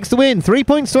he takes the win. 3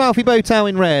 points to Alfie BOWTELL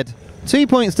in red, 2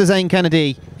 points to Zaine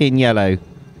Kennedy in yellow,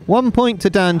 1 point to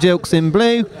Dan Gilkes in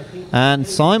blue, and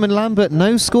Simon Lambert,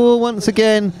 no score once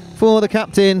again for the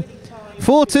captain.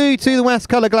 4-2 to the West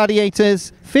Colour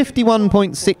Gladiators.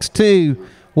 51.62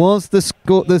 was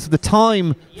the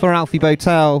time for Alfie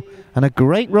BOWTELL, and a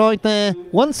great ride there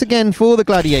once again for the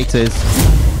Gladiators.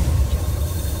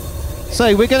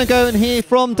 So we're going to go and hear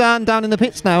from Dan down in the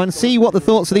pits now and see what the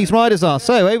thoughts of these riders are.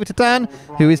 So over to Dan,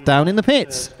 who is down in the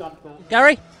pits.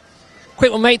 Gary,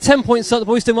 quick one mate, 10 points, so the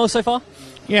boys doing well so far?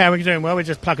 Yeah, we're doing well. We're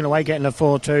just plugging away, getting the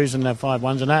 4-2s and the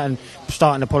 5-1s and that, and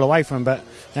starting to pull away from them, but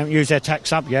they haven't used their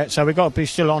tacks up yet, so we've got to be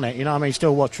still on it, you know what I mean,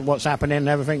 still watch what's happening and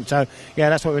everything, so yeah,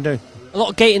 that's what we're doing. A lot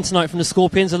of gating tonight from the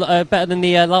Scorpions, better than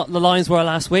the lines were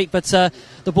last week, but the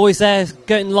boys there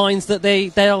getting lines that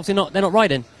they're obviously not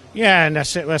riding. Yeah, and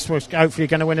that's it. That's what's hopefully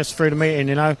going to win us through the meeting,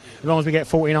 you know. As long as we get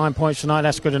 49 points tonight,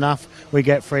 that's good enough. We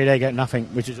get 3, they get nothing,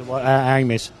 which is what our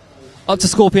aim is. Up to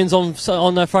Scorpions on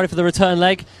Friday for the return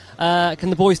leg. Can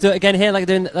the boys do it again here like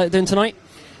they're doing tonight?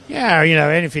 Yeah, you know,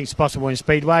 anything's possible in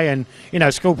Speedway, and you know,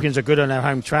 Scorpions are good on their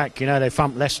home track. You know, they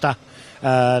thumped Leicester,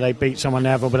 they beat someone the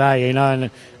other day. You know,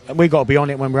 and we got to be on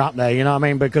it when we're up there. You know what I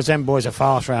mean? Because them boys are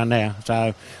fast around there.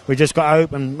 So we just got to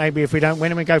hope, and maybe if we don't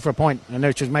win, we go for a point, and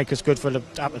they'll just make us good for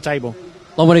up the table.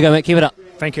 Long way to go, mate. Keep it up.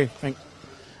 Thank you.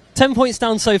 10 points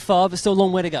down so far, but still a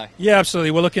long way to go. Yeah,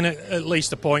 absolutely. We're looking at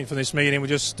least a point from this meeting. We're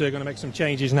just going to make some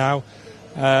changes now,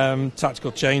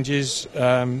 tactical changes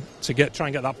to try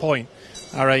and get that point.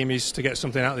 Our aim is to get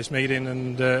something out of this meeting,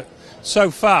 and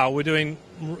so far we're doing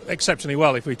exceptionally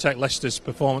well. If we take Leicester's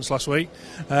performance last week,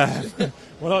 we're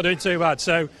not doing too bad.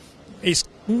 So it's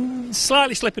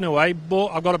slightly slipping away, but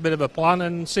I've got a bit of a plan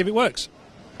and see if it works.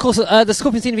 Of course, the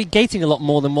Scorpions seem to be gating a lot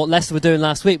more than what Leicester were doing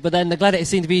last week, but then the Gladiators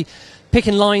seem to be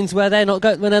picking lines where they're not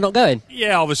going.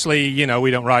 Yeah, obviously, you know,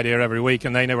 we don't ride here every week,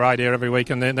 and they never ride here every week,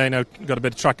 and they know got a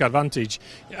bit of track advantage.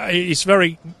 It's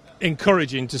very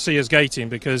encouraging to see us gating,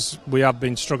 because we have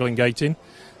been struggling gating,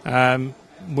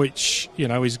 which, you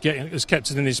know, has kept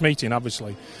us in this meeting,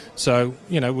 obviously. So,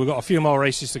 you know, we've got a few more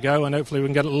races to go, and hopefully we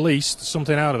can get at least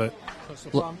something out of it. That's the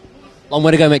plan. Long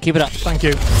way to go, mate. Keep it up. Thank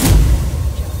you.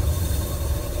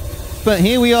 But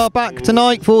here we are back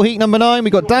tonight for heat number 9.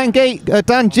 We've got Dan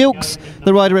Gilkes,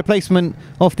 the rider replacement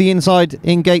off the inside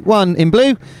in gate 1 in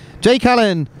blue. Jake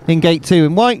Allen in gate 2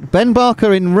 in white. Ben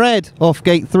Barker in red off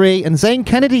gate 3. And Zaine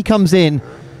Kennedy comes in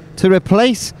to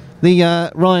replace the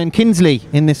Ryan Kinsley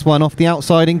in this one off the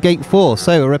outside in gate 4.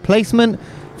 So a replacement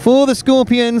for the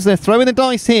Scorpions. They're throwing the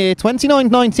dice here.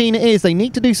 29-19 it is. They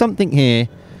need to do something here.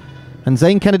 And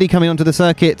Zaine Kennedy coming onto the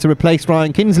circuit to replace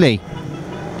Ryan Kinsley.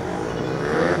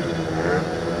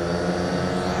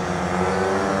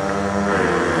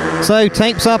 So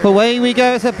tapes up, away we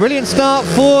go. It's a brilliant start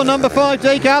for number 5,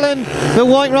 Jake Allen. The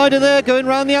white rider there going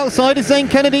round the outside is Zaine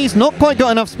Kennedy. He's not quite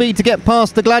got enough speed to get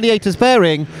past the Gladiators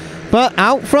pairing. But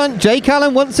out front, Jake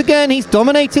Allen once again. He's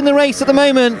dominating the race at the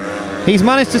moment. He's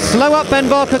managed to slow up Ben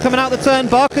Barker coming out the turn.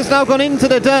 Barker's now gone into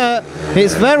the dirt.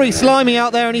 It's very slimy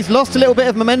out there, and he's lost a little bit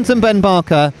of momentum, Ben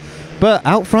Barker. But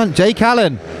out front, Jake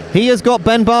Allen. He has got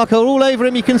Ben Barker all over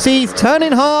him. You can see he's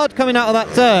turning hard coming out of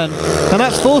that turn. And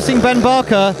that's forcing Ben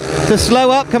Barker to slow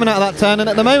up coming out of that turn. And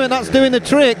at the moment, that's doing the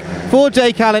trick for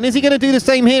Jake Allen. Is he going to do the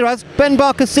same here? Has Ben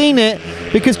Barker seen it?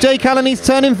 Because Jake Allen, he's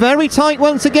turning very tight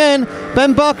once again.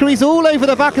 Ben Barker, he's all over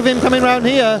the back of him coming round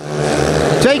here.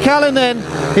 Jake Allen then,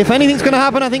 if anything's going to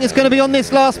happen, I think it's going to be on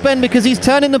this last bend, because he's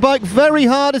turning the bike very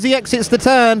hard as he exits the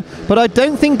turn. But I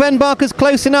don't think Ben Barker's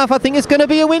close enough. I think it's going to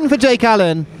be a win for Jake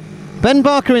Allen. Ben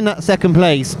Barker in that second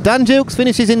place. Dan Gilkes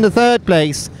finishes in the third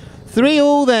place.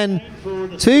 3-all then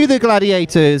to the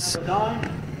Gladiators.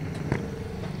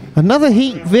 Another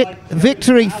heat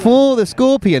victory for the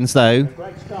Scorpions though.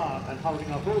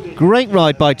 Great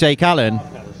ride by Jake Allen,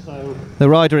 the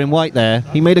rider in white there.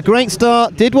 He made a great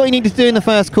start, did what he needed to do in the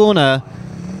first corner,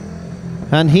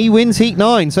 and he wins heat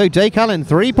 9. So Jake Allen,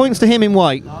 3 points to him in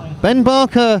white. Ben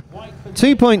Barker,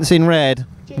 2 points in red.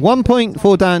 1 point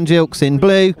for Dan Gilkes in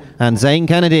blue, and Zaine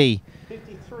Kennedy.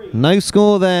 No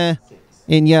score there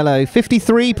in yellow.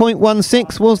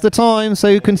 53.16 was the time,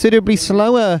 so considerably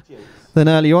slower than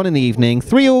earlier on in the evening.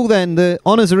 3-all then, the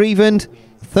honours are evened.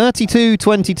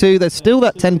 32-22, there's still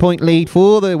that 10-point lead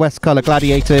for the West Colour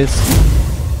Gladiators.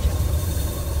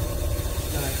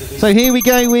 So here we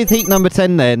go with heat number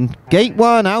 10 then. Gate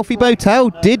 1, Alfie BOWTELL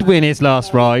did win his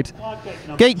last ride.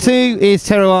 Gate 2 is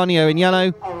Tero AARNIO in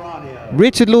yellow.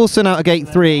 Richard Lawson out of gate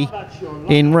 3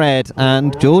 in red,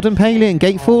 and Jordan Palin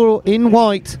gate 4 in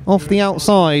white off the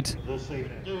outside. So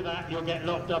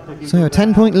a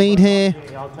 10-point lead here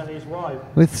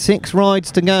with 6 rides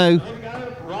to go.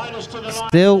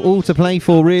 Still all to play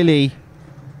for really,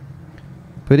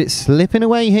 but it's slipping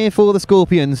away here for the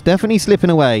Scorpions, definitely slipping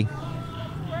away.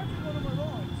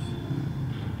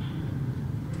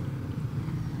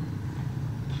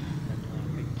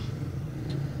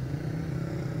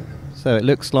 So it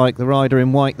looks like the rider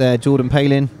in white there, Jordan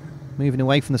Palin, moving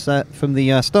away from the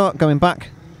start, going back,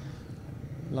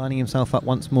 lining himself up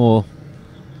once more.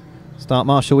 Start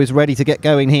marshal is ready to get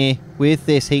going here with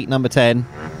this heat number 10.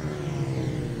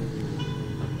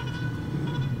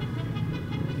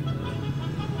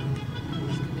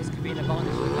 This could be an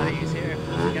advantage for the Gladiators here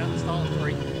if we get on the start of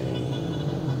 3.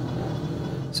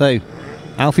 So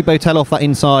Alfie BOWTELL off that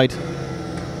inside.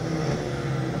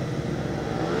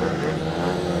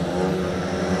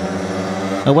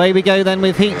 Away we go then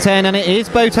with heat 10, and it is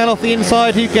BOWTELL off the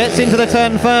inside who gets into the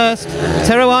turn first.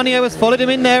 Tero AARNIO has followed him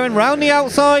in there, and round the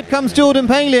outside comes Jordan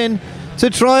Palin to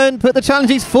try and put the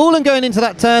challenge. He's fallen going into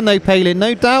that turn though, Palin.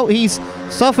 No doubt he's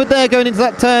suffered there going into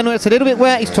that turn where it's a little bit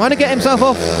wet. He's trying to get himself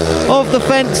off the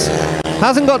fence.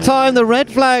 Hasn't got time. The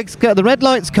red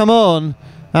lights come on,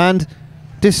 and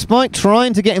despite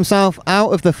trying to get himself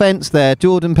out of the fence there,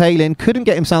 Jordan Palin couldn't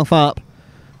get himself up,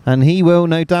 and he will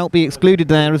no doubt be excluded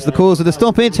there as the cause of the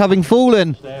stoppage, having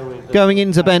fallen going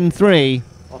into bend 3.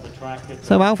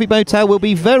 So Alfie BOWTELL will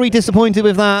be very disappointed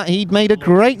with that. He'd made a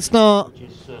great start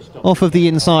off of the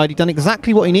inside. He'd done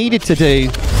exactly what he needed to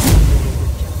do.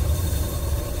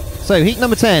 So heat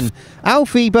number 10,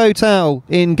 Alfie BOWTELL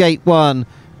in gate 1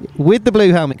 with the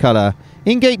blue helmet colour.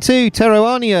 In gate 2, Tero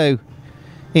AARNIO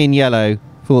in yellow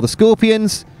for the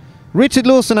Scorpions. Richard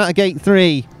Lawson out of gate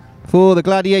 3 for the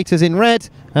Gladiators in red.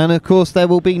 And of course there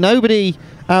will be nobody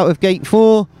out of gate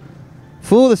 4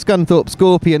 for the Scunthorpe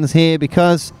Scorpions here,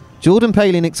 because Jordan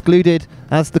Palin excluded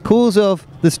as the cause of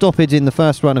the stoppage in the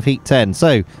first run of heat 10.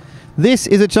 So this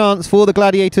is a chance for the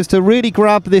Gladiators to really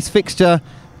grab this fixture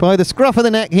by the scruff of the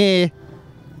neck here.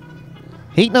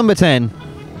 Heat number 10.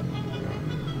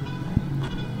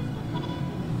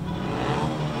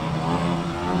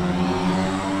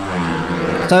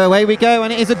 So away we go,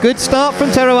 and it is a good start from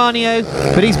Tero AARNIO,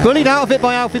 but he's bullied out of it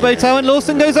by Alfie BOWTELL, and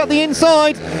Lawson goes up the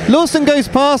inside. Lawson goes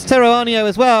past Tero AARNIO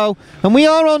as well, and we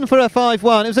are on for a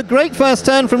 5-1. It was a great first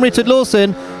turn from Richard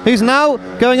Lawson, who's now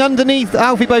going underneath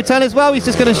Alfie BOWTELL as well. He's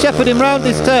just going to shepherd him round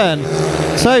this turn.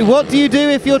 So what do you do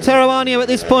if you're Tero AARNIO at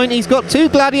this point? He's got 2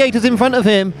 Gladiators in front of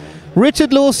him,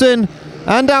 Richard Lawson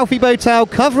and Alfie BOWTELL,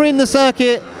 covering the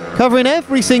circuit, covering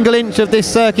every single inch of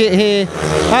this circuit here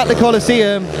at the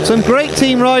Coliseum. Some great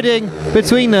team riding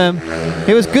between them.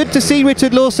 It was good to see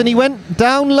Richard Lawson. He went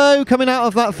down low coming out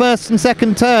of that first and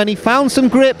second turn. He found some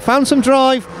grip, found some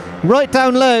drive right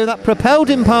down low. That propelled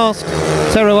him past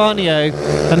Tero AARNIO.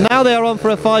 And now they are on for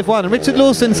a 5-1. And Richard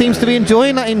Lawson seems to be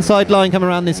enjoying that inside line coming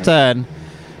around this turn.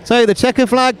 So the checker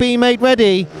flag being made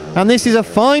ready. And this is a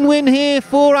fine win here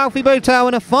for Alfie BOWTELL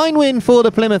and a fine win for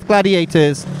the Plymouth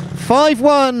Gladiators.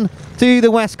 5-1 to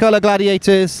the West Colour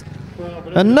Gladiators.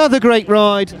 Another great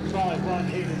ride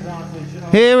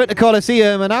here at the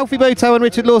Coliseum, and Alfie BOWTELL and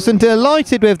Richard Lawson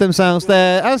delighted with themselves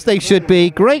there, as they should be.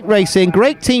 Great racing,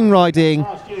 great team riding.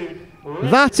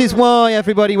 That is why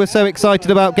everybody was so excited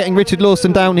about getting Richard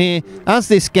Lawson down here as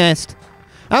this guest.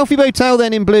 Alfie BOWTELL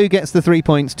then in blue gets the 3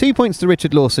 points. 2 points to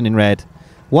Richard Lawson in red.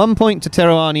 1 point to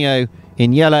Tero AARNIO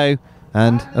in yellow.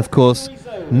 And of course,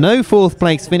 no 4th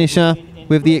place finisher,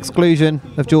 with the exclusion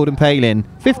of Jordan Palin.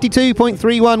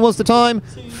 52.31 was the time.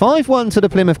 5-1 to the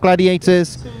Plymouth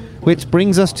Gladiators, which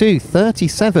brings us to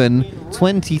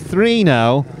 37.23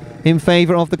 now in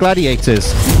favour of the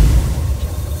Gladiators.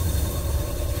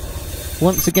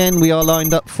 Once again, we are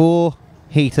lined up for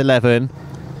Heat 11.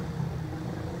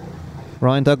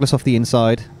 Ryan Douglas off the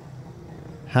inside.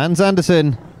 Hans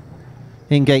Andersen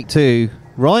in Gate 2.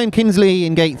 Ryan Kinsley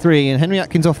in Gate 3. And Henry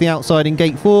Atkins off the outside in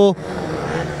Gate 4.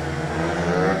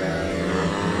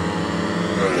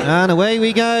 And away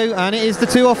we go, and it is the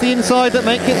 2 off the inside that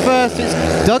make it first. It's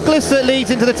Douglas that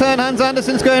leads into the turn. Hans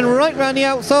Andersen's going right round the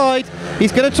outside.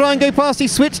 He's going to try and go past. He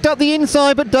switched up the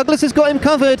inside, but Douglas has got him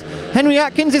covered. Henry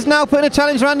Atkins is now putting a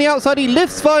challenge around the outside. He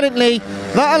lifts violently.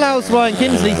 That allows Ryan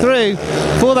Kinsley through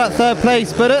for that 3rd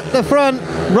place. But at the front,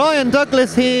 Ryan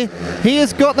Douglas here. He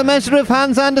has got the measure of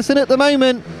Hans Andersen at the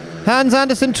moment. Hans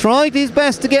Andersen tried his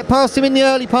best to get past him in the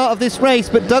early part of this race,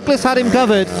 but Douglas had him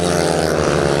covered.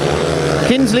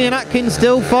 Kinsley and Atkins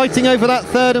still fighting over that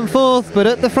 3rd and 4th, but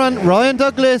at the front, Ryan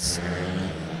Douglas,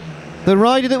 the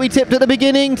rider that we tipped at the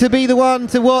beginning to be the one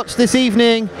to watch this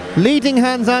evening, leading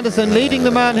Hans Andersen, leading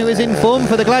the man who is in form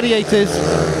for the Gladiators.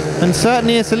 And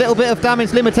certainly it's a little bit of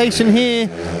damage limitation here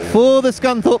for the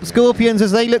Scunthorpe Scorpions,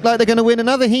 as they look like they're going to win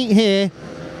another heat here.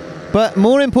 But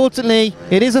more importantly,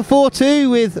 it is a 4-2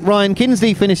 with Ryan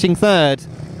Kinsley finishing 3rd.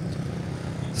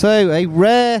 So a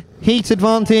rare heat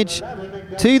advantage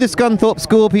to the Scunthorpe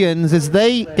Scorpions as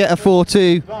they get a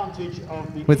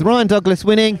 4-2 with Ryan Douglas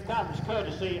winning,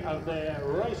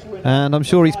 and I'm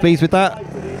sure he's pleased with that.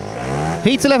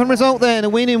 Heat 11 result then, a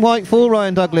win in white for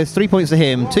Ryan Douglas, 3 points to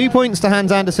him, 2 points to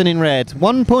Hans Andersen in red,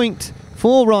 1 point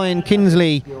for Ryan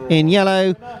Kinsley in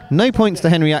yellow, no points to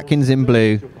Henry Atkins in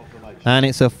blue, and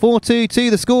it's a 4-2 to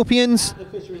the Scorpions.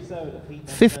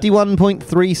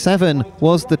 51.37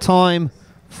 was the time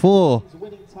for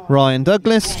Ryan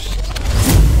Douglas.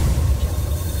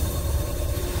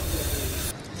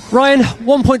 Ryan,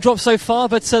 1 point drop so far,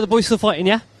 but the boys still fighting,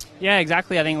 yeah? Yeah,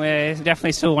 exactly. I think we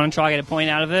definitely still want to try to get a point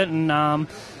out of it, and I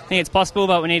think it's possible,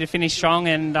 but we need to finish strong,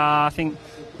 and I think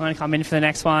we're going to come in for the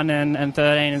next one and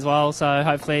 13 as well, so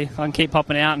hopefully I can keep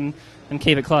popping out and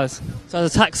keep it close. So the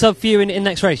tack sub for you in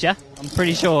next race, yeah? I'm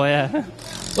pretty sure, yeah.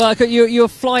 Well, you're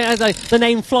flying. The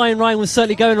name Flying Ryan was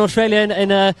certainly going in Australia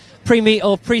in pre-meet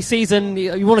or pre-season.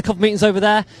 You won a couple of meetings over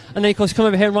there, and then of course you come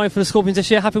over here and ride for the Scorpions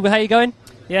this year. Happy with how you're going?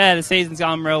 Yeah, the season's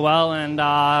going real well, and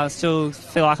I still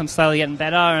feel like I'm slowly getting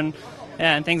better,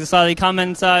 and things are slowly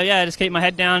coming. So yeah, just keep my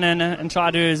head down and try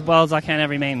to do as well as I can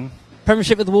every meeting.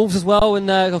 Premiership with the Wolves as well, and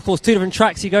of course 2 different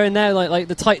tracks you go in there, like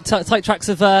the tight tracks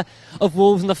of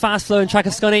Wolves and the fast flowing track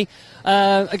of Scunny.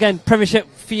 Again, Premiership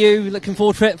for you. Looking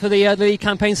forward to it for the league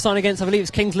campaign starting against, I believe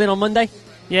it's Kinsley on Monday.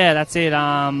 Yeah, that's it.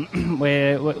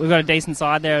 We've got a decent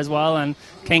side there as well, and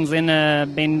Kings Lynn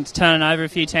been turning over a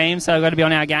few teams, so we've got to be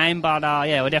on our game. But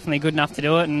yeah, we're definitely good enough to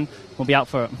do it, and we'll be up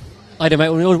for it. I do, mate.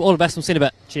 All the best. We'll see you in a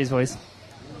bit. Cheers, boys.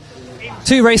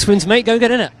 2 race wins, mate. Go get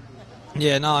in it.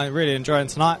 Yeah, no, I'm really enjoying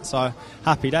tonight, so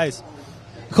happy days.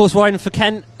 Of course, riding for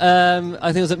Kent. I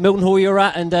think it was at Milton Hall you were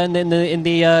at, and then in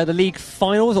the league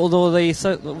finals, although I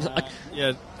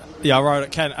rode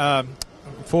at Kent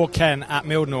for Kent at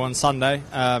Milton Hall on Sunday.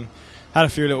 Had a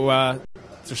few little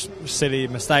just silly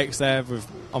mistakes there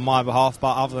on my behalf,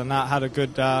 but other than that, had a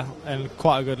good and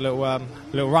quite a good little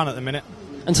run at the minute.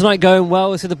 And tonight going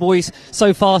well. So the boys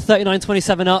so far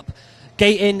 39-27 up.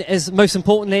 Gating is most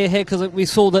importantly here because we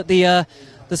saw that the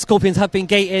Scorpions have been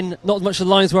gating not as much as the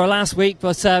Lions were last week,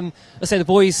 but I say the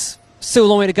boys still a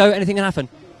long way to go. Anything can happen.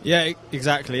 Yeah,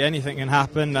 exactly. Anything can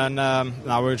happen,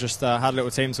 and we just had a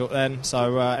little team talk then,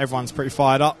 so everyone's pretty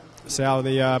fired up. See how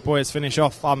the boys finish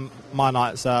off. My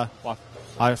night's, I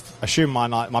assume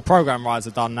my program rides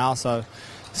are done now, so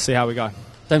see how we go.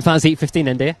 Don't fancy 15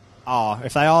 then, do you? Oh,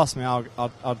 if they ask me,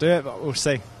 I'll do it, but we'll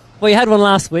see. Well, you had one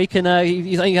last week, and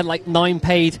you only had like 9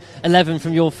 paid, 11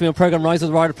 from your program rides with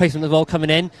the rider placement as well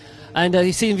coming in. And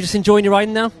you seem to be just enjoying your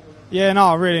riding now? Yeah, no,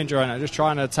 I'm really enjoying it. Just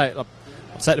trying to take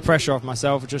the pressure off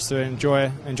myself, just to enjoy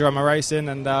my racing.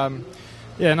 And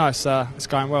yeah, no, it's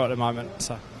going well at the moment.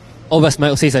 So. All the best, mate.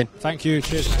 We'll see you soon. Thank you.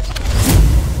 Cheers, mate.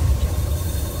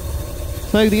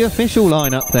 So the official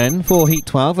lineup then for Heat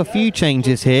 12, a few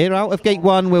changes here. Out of Gate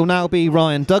 1 will now be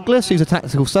Ryan Douglas, who's a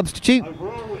tactical substitute.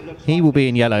 He will be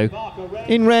in yellow.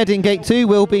 In red in Gate 2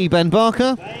 will be Ben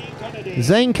Barker.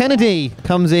 Zaine Kennedy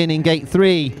comes in Gate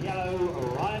 3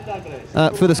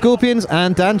 for the Scorpions,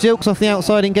 and Dan Gilkes off the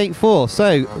outside in Gate 4.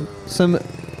 So some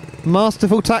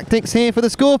masterful tactics here for the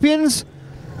Scorpions.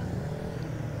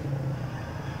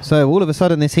 So all of a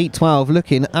sudden this Heat 12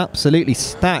 looking absolutely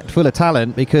stacked full of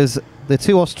talent, because the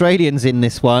 2 Australians in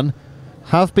this one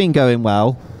have been going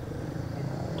well,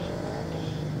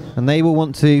 and they will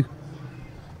want to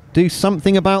do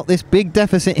something about this big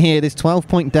deficit here, this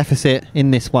 12-point deficit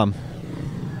in this one.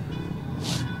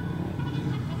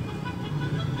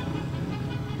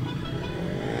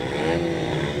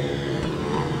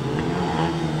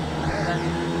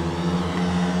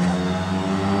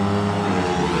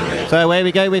 So away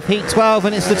we go with Heat 12,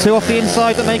 and it's the 2 off the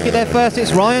inside that make it there first.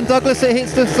 It's Ryan Douglas that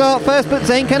hits the start first, but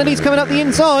Zaine Kennedy's coming up the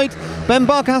inside. Ben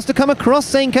Barker has to come across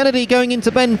Zaine Kennedy going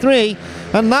into bend 3,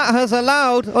 and that has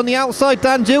allowed on the outside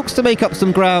Dan Gilkes to make up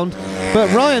some ground.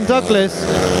 But Ryan Douglas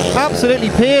absolutely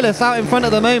peerless out in front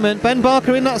at the moment. Ben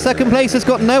Barker in that second place has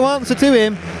got no answer to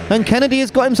him, and Kennedy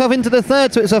has got himself into the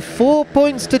third, so it's a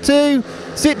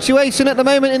 4-2 situation at the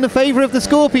moment in the favour of the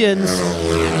Scorpions.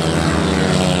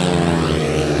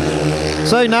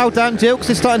 So now Dan Gilkes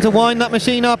is starting to wind that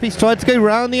machine up. He's tried to go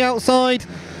round the outside.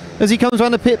 As he comes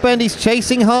around the pit bend, he's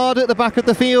chasing hard at the back of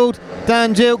the field.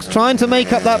 Dan Gilkes trying to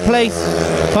make up that place,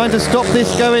 trying to stop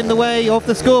this going the way of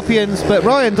the Scorpions. But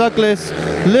Ryan Douglas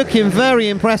looking very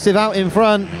impressive out in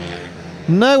front.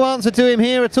 No answer to him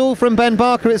here at all from Ben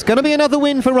Barker. It's going to be another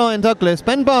win for Ryan Douglas.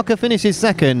 Ben Barker finishes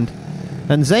second,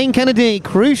 and Zaine Kennedy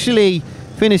crucially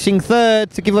finishing third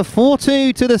to give a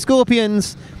 4-2 to the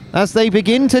Scorpions as they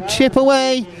begin to chip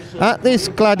away at this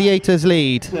Gladiators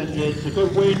lead. It's a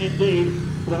good win indeed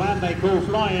for the man they call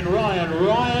Flying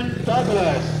Ryan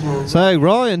Douglas. So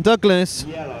Ryan Douglas,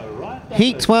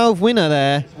 Heat 12 winner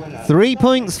there. 3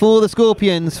 points for the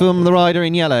Scorpions from the rider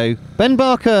in yellow. Ben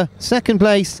Barker, second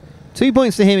place, 2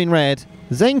 points to him in red.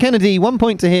 Zaine Kennedy, 1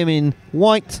 point to him in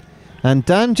white. And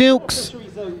Dan Gilkes,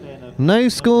 no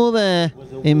score there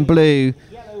in blue.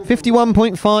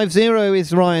 51.50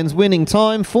 is Ryan's winning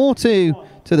time, 4-2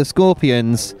 to the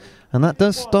Scorpions, and that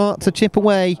does start to chip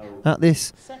away at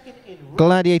this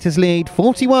Gladiators lead.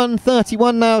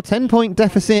 41-31 now, 10-point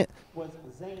deficit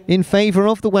in favour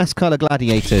of the West Colour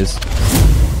Gladiators.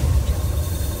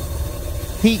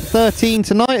 Heat 13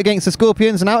 tonight against the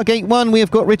Scorpions, and out of Gate 1 we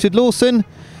have got Richard Lawson.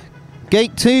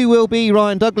 Gate 2 will be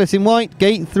Ryan Douglas in white,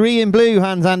 Gate 3 in blue,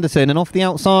 Hans Andersen, and off the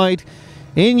outside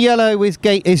In yellow is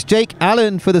Jake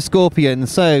Allen for the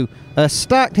Scorpions. So a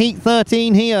stacked heat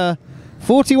 13 here.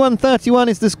 41-31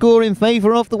 is the score in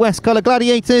favour of the West Colour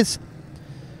Gladiators.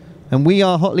 And we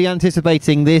are hotly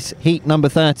anticipating this heat number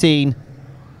 13.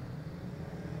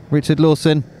 Richard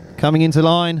Lawson coming into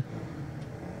line.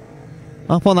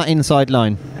 Up on that inside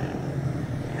line.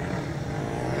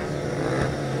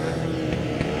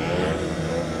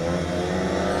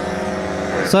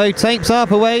 So tapes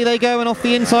up, away they go, and off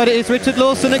the inside it is Richard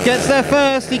Lawson that gets there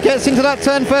first. He gets into that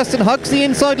turn first and hugs the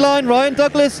inside line. Ryan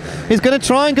Douglas is going to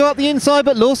try and go up the inside,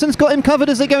 but Lawson's got him covered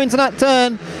as they go into that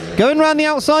turn. Going round the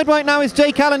outside right now is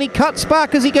Jake Allen. He cuts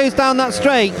back as he goes down that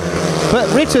straight. But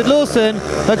Richard Lawson,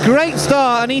 a great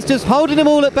start, and he's just holding them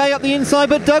all at bay up the inside,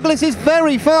 but Douglas is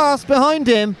very fast behind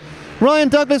him. Ryan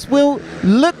Douglas will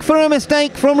look for a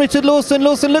mistake from Richard Lawson.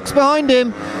 Lawson looks behind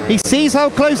him. He sees how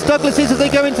close Douglas is as they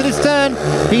go into this turn.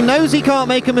 He knows he can't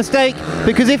make a mistake,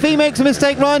 because if he makes a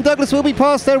mistake, Ryan Douglas will be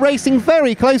past. They're racing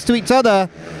very close to each other.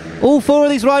 All four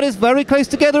of these riders very close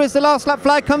together as the last lap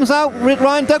flag comes out.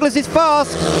 Ryan Douglas is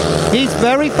fast. He's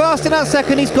very fast in that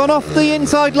second. He's gone off the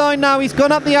inside line now. He's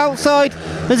gone up the outside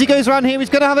as he goes around here. He's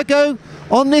going to have a go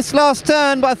on this last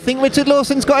turn, but I think Richard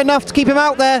Lawson's got enough to keep him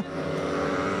out there.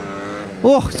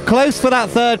 Oh, it's close for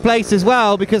that third place as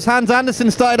well, because Hans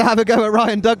Andersen started to have a go at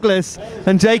Ryan Douglas,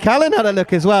 and Jake Allen had a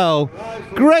look as well.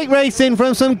 Great racing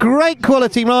from some great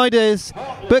quality riders,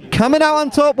 but coming out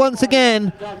on top once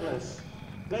again,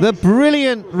 the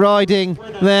brilliant riding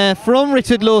there from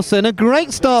Richard Lawson. A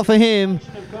great start for him,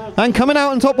 and coming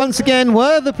out on top once again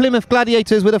were the Plymouth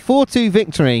Gladiators with a 4-2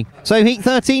 victory. So heat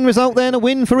 13 result then, a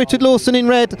win for Richard Lawson in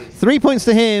red, 3 points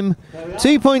to him,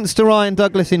 2 points to Ryan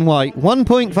Douglas in white, 1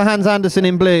 point for Hans Andersen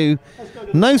in blue.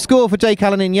 No score for Jake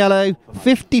Allen in yellow.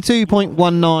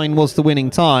 52.19 was the winning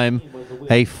time.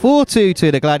 A 4-2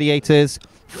 to the Gladiators.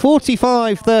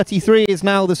 45-33 is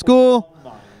now the score.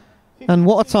 And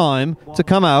what a time to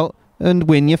come out and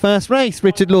win your first race.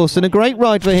 Richard Lawson, a great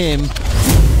ride for him.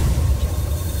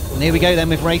 And here we go then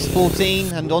with race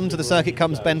 14, and onto the circuit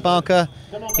comes Ben Barker.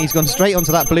 He's gone straight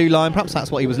onto that blue line, perhaps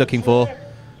that's what he was looking for.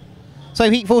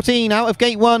 So heat 14, out of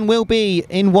gate 1 will be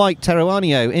in white Tero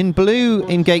AARNIO. In blue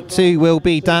in gate 2 will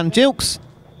be Dan Gilkes.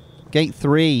 Gate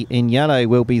 3 in yellow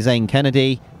will be Zaine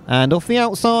Kennedy. And off the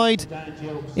outside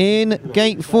in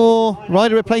gate 4,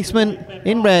 rider replacement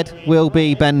in red will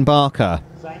be Ben Barker.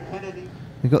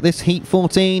 We've got this heat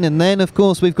 14, and then of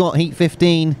course we've got heat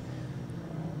 15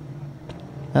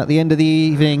 at the end of the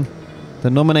evening. The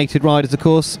nominated riders, of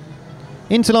course.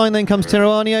 Into line then comes Tero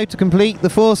AARNIO to complete the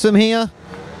foursome here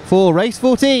for race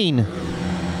 14.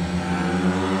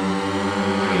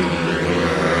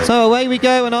 So away we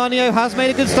go, and AARNIO has made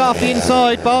a good start off the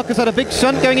inside. Barker's had a big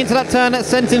shunt going into that turn that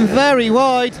sent him very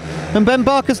wide, and Ben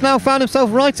Barker's now found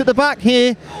himself right at the back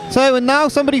here. So, and now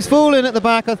somebody's fallen at the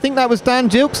back. I think that was Dan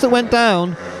Gilkes that went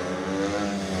down.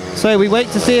 So we wait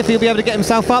to see if he'll be able to get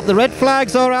himself up. The red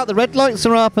flags are out, the red lights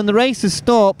are up, and the race has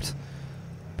stopped.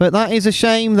 But that is a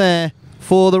shame there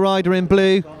for the rider in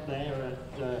blue,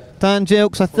 Dan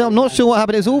Gilkes. I'm not sure what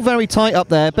happened. It was all very tight up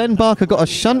there. Ben Barker got a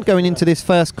shunt going into this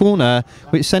first corner,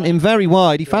 which sent him very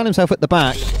wide. He found himself at the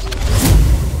back.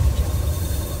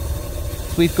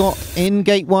 We've got in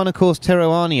gate 1, of course, Tero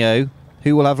AARNIO,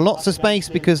 who will have lots of space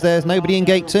because there's nobody in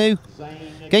gate 2.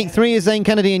 Gate 3 is Zaine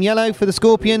Kennedy in yellow for the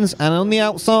Scorpions, and on the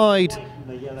outside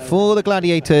for the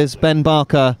Gladiators, Ben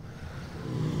Barker.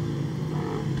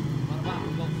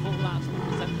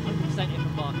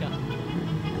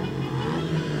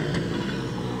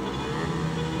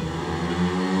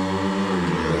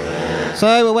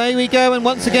 So away we go, and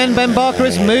once again Ben Barker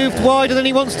has moved wider than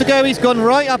he wants to go. He's gone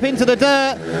right up into the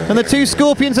dirt, and the two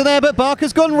Scorpions are there, but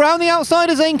Barker's gone round the outside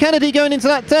of Zaine Kennedy going into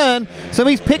that turn. So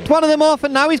he's picked one of them off,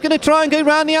 and now he's going to try and go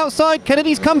round the outside.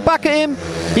 Kennedy's come back at him.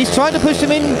 He's trying to push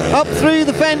him in up through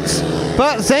the fence,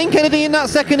 but Zaine Kennedy in that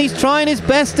second, he's trying his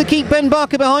best to keep Ben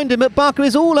Barker behind him, but Barker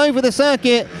is all over the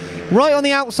circuit. Right on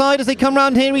the outside as they come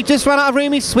round here. He just ran out of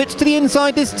room. He's switched to the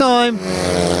inside this time.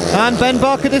 And Ben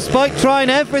Barker, despite trying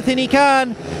everything he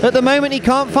can, at the moment he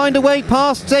can't find a way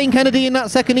past Zaine Kennedy in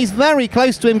that second. He's very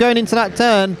close to him going into that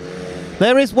turn.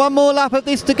 There is one more lap of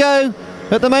this to go.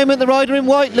 At the moment the rider in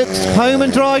white looks home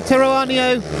and dry, Tero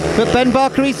AARNIO. But Ben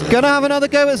Barker, he's going to have another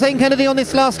go at Zaine Kennedy on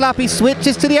this last lap. He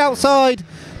switches to the outside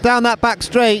down that back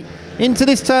straight. Into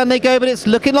this turn they go, but it's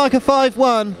looking like a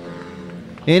 5-1.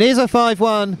 It is a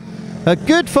 5-1. A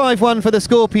good 5-1 for the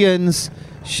Scorpions.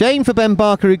 Shame for Ben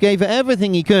Barker, who gave it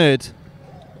everything he could.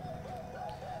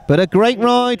 But a great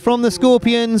ride from the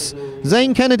Scorpions.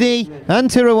 Zaine Kennedy and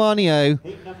Tero AARNIO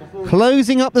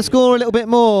closing up the score a little bit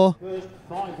more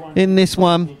in this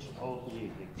one.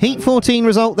 Heat 14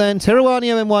 result then. Tero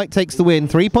AARNIO in white takes the win.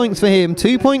 3 points for him.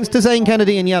 2 points to Zaine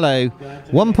KENNEDY in yellow.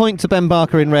 1 point to Ben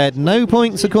Barker in red. No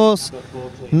points, of course.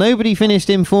 Nobody finished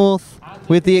in fourth,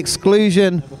 with the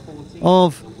exclusion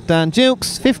of Dan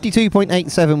Gilkes.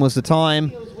 52.87 was the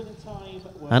time.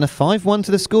 And a 5-1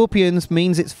 to the Scorpions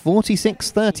means it's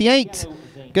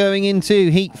 46-38 going into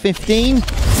Heat 15.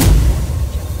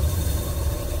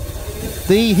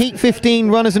 The Heat 15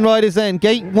 runners and riders then.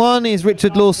 Gate 1 is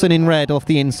Richard Lawson in red off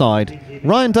the inside.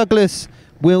 Ryan Douglas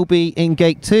will be in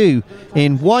Gate 2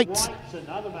 in white.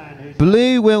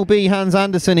 Blue will be Hans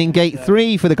Andersen in Gate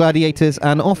 3 for the Gladiators.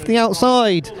 And off the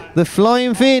outside, the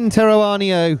Flying Finn, Tero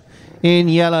AARNIO in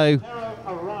yellow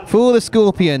for the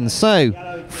Scorpions. So,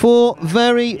 4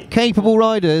 very capable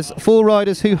riders, 4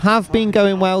 riders who have been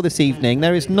going well this evening.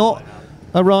 There is not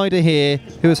a rider here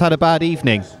who has had a bad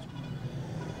evening.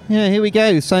 Yeah, here we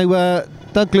go. So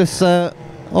Douglas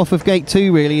off of Gate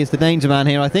 2 really is the danger man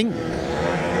here, I think.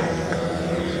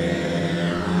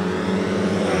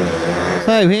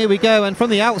 So here we go, and from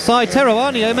the outside, Tero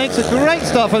AARNIO makes a great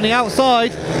start from the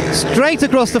outside, straight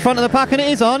across the front of the pack, and it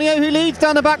is AARNIO who leads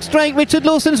down the back straight. Richard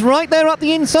Lawson's right there up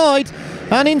the inside,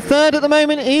 and in third at the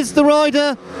moment is the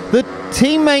rider, the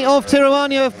teammate of Tero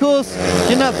AARNIO, of course,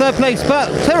 in that third place. But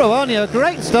Tero AARNIO, a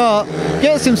great start,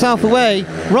 gets himself away.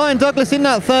 Ryan Douglas in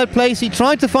that third place. He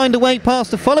tried to find a way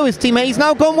past to follow his teammate. He's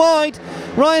now gone wide.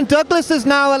 Ryan Douglas has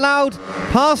now allowed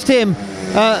past him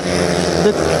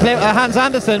Hans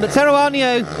Andersen, but Tero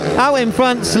AARNIO out in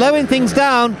front, slowing things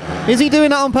down. Is he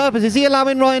doing that on purpose? Is he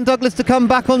allowing Ryan Douglas to come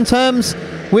back on terms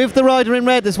with the rider in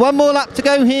red? There's one more lap to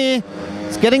go here.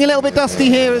 It's getting a little bit dusty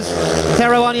here as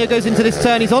Tero AARNIO goes into this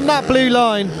turn. He's on that blue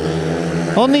line.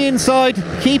 On the inside,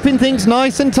 keeping things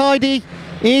nice and tidy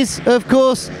is, of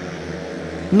course,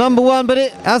 number 1. But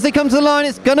as they come to the line,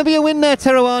 it's going to be a win there,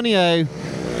 Tero AARNIO.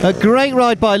 A great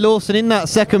ride by Lawson in that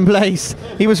second place.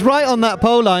 He was right on that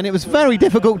pole line. It was very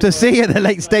difficult to see at the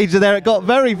late stages there. It got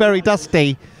very, very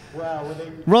dusty.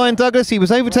 Ryan Douglas, he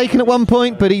was overtaken at one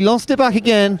point, but he lost it back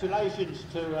again.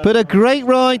 But a great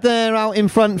ride there out in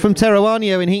front from Tero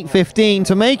AARNIO in Heat 15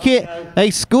 to make it a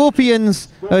Scorpions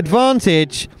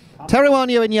advantage. Tero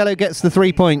AARNIO in yellow gets the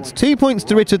 3 points. 2 points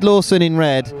to Richard Lawson in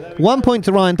red. 1 point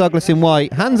to Ryan Douglas in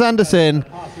white. Hans Andersen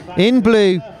in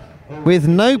blue with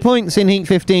no points in Heat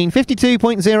 15.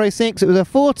 52.06. It was a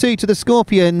 4-2 to the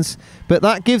Scorpions, but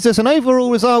that gives us an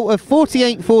overall result of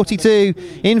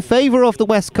 48-42 in favour of the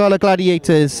West Colour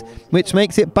Gladiators, which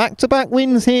makes it back-to-back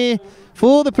wins here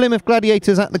for the Plymouth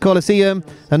Gladiators at the Coliseum.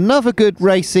 Another good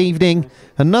race evening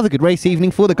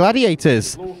for the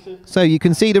Gladiators. So you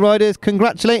can see the riders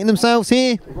congratulating themselves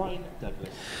here.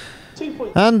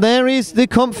 And there is the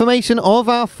confirmation of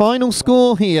our final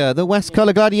score here. The West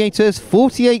Colour Gladiators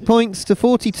 48 points to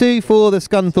 42 for the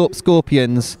Scunthorpe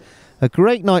Scorpions. A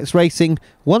great night's racing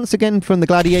once again from the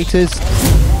Gladiators.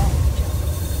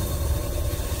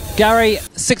 Gary,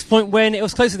 6-point win. It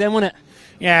was close at the end, wasn't it?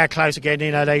 Yeah, close again.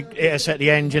 You know, they hit us at the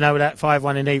end, you know, with that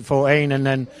 5-1 in Heat 14,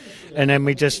 and then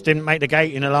we just didn't make the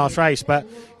gate in the last race. But,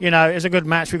 you know, it was a good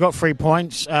match. We got 3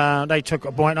 points. They took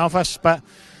a point off us, but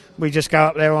we just go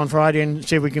up there on Friday and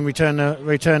see if we can return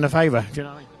the favour. Do you know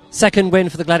what I mean? Second win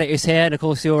for the Gladiators here, and of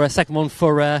course your second one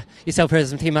for yourself here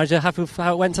as a team manager. Happy with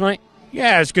how it went tonight?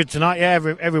 Yeah, it was good tonight.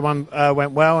 Yeah, everyone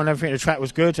went well, and everything. The track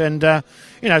was good, and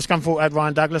you know, Scunthorpe had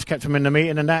Ryan Douglas, kept him in the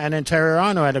meeting, and then Tero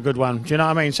AARNIO had a good one. Do you know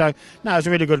what I mean? So no, it was a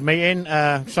really good meeting,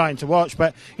 exciting to watch.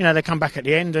 But you know, they come back at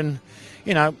the end, and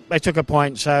you know, they took a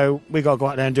point, so we got to go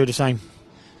out there and do the same.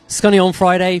 Scunny on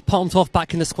Friday, pumped off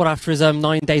back in the squad after his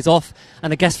 9 days off,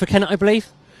 and a guest for Kennett, I believe.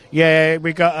 Yeah,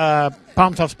 we got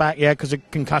pumped off's back, yeah, because the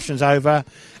concussion's over.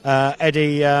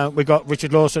 Eddie, we got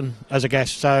Richard Lawson as a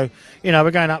guest, so you know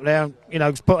we're going up there, you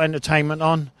know, put entertainment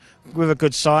on with a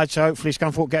good side, so hopefully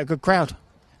Scunthorpe get a good crowd.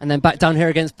 And then back down here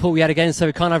against Paul yet again, so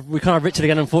we can't have Richard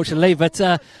again, unfortunately. But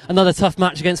another tough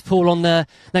match against Paul on the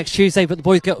next Tuesday. But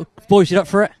the boys, you up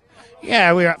for it?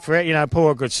 Yeah, we're up for it. You know, Paul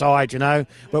a good side, you know.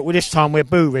 But this time we're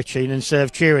boo Richie instead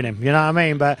of cheering him. You know what I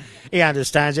mean? But he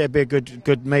understands it'll be a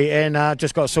good meeting.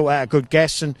 Just got to sort out a good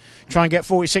guest and try and get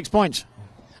 46 points.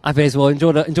 I think as well.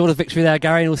 Enjoy the victory there,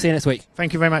 Gary, and we'll see you next week.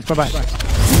 Thank you very much. Bye-bye.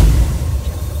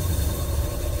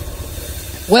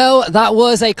 Well, that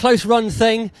was a close run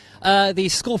thing. The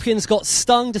Scorpions got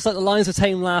stung just like the Lions were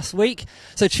tamed last week.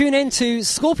 So tune in to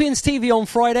Scorpions TV on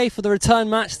Friday for the return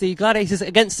match, the Gladiators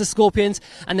against the Scorpions,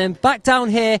 and then back down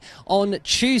here on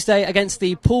Tuesday against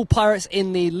the Poole Pirates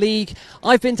in the league.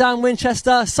 I've been Dan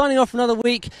Winchester, signing off for another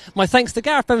week. My thanks to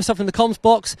Gareth Bemister in the comms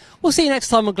box. We'll see you next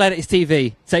time on Gladiators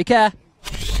TV. Take care.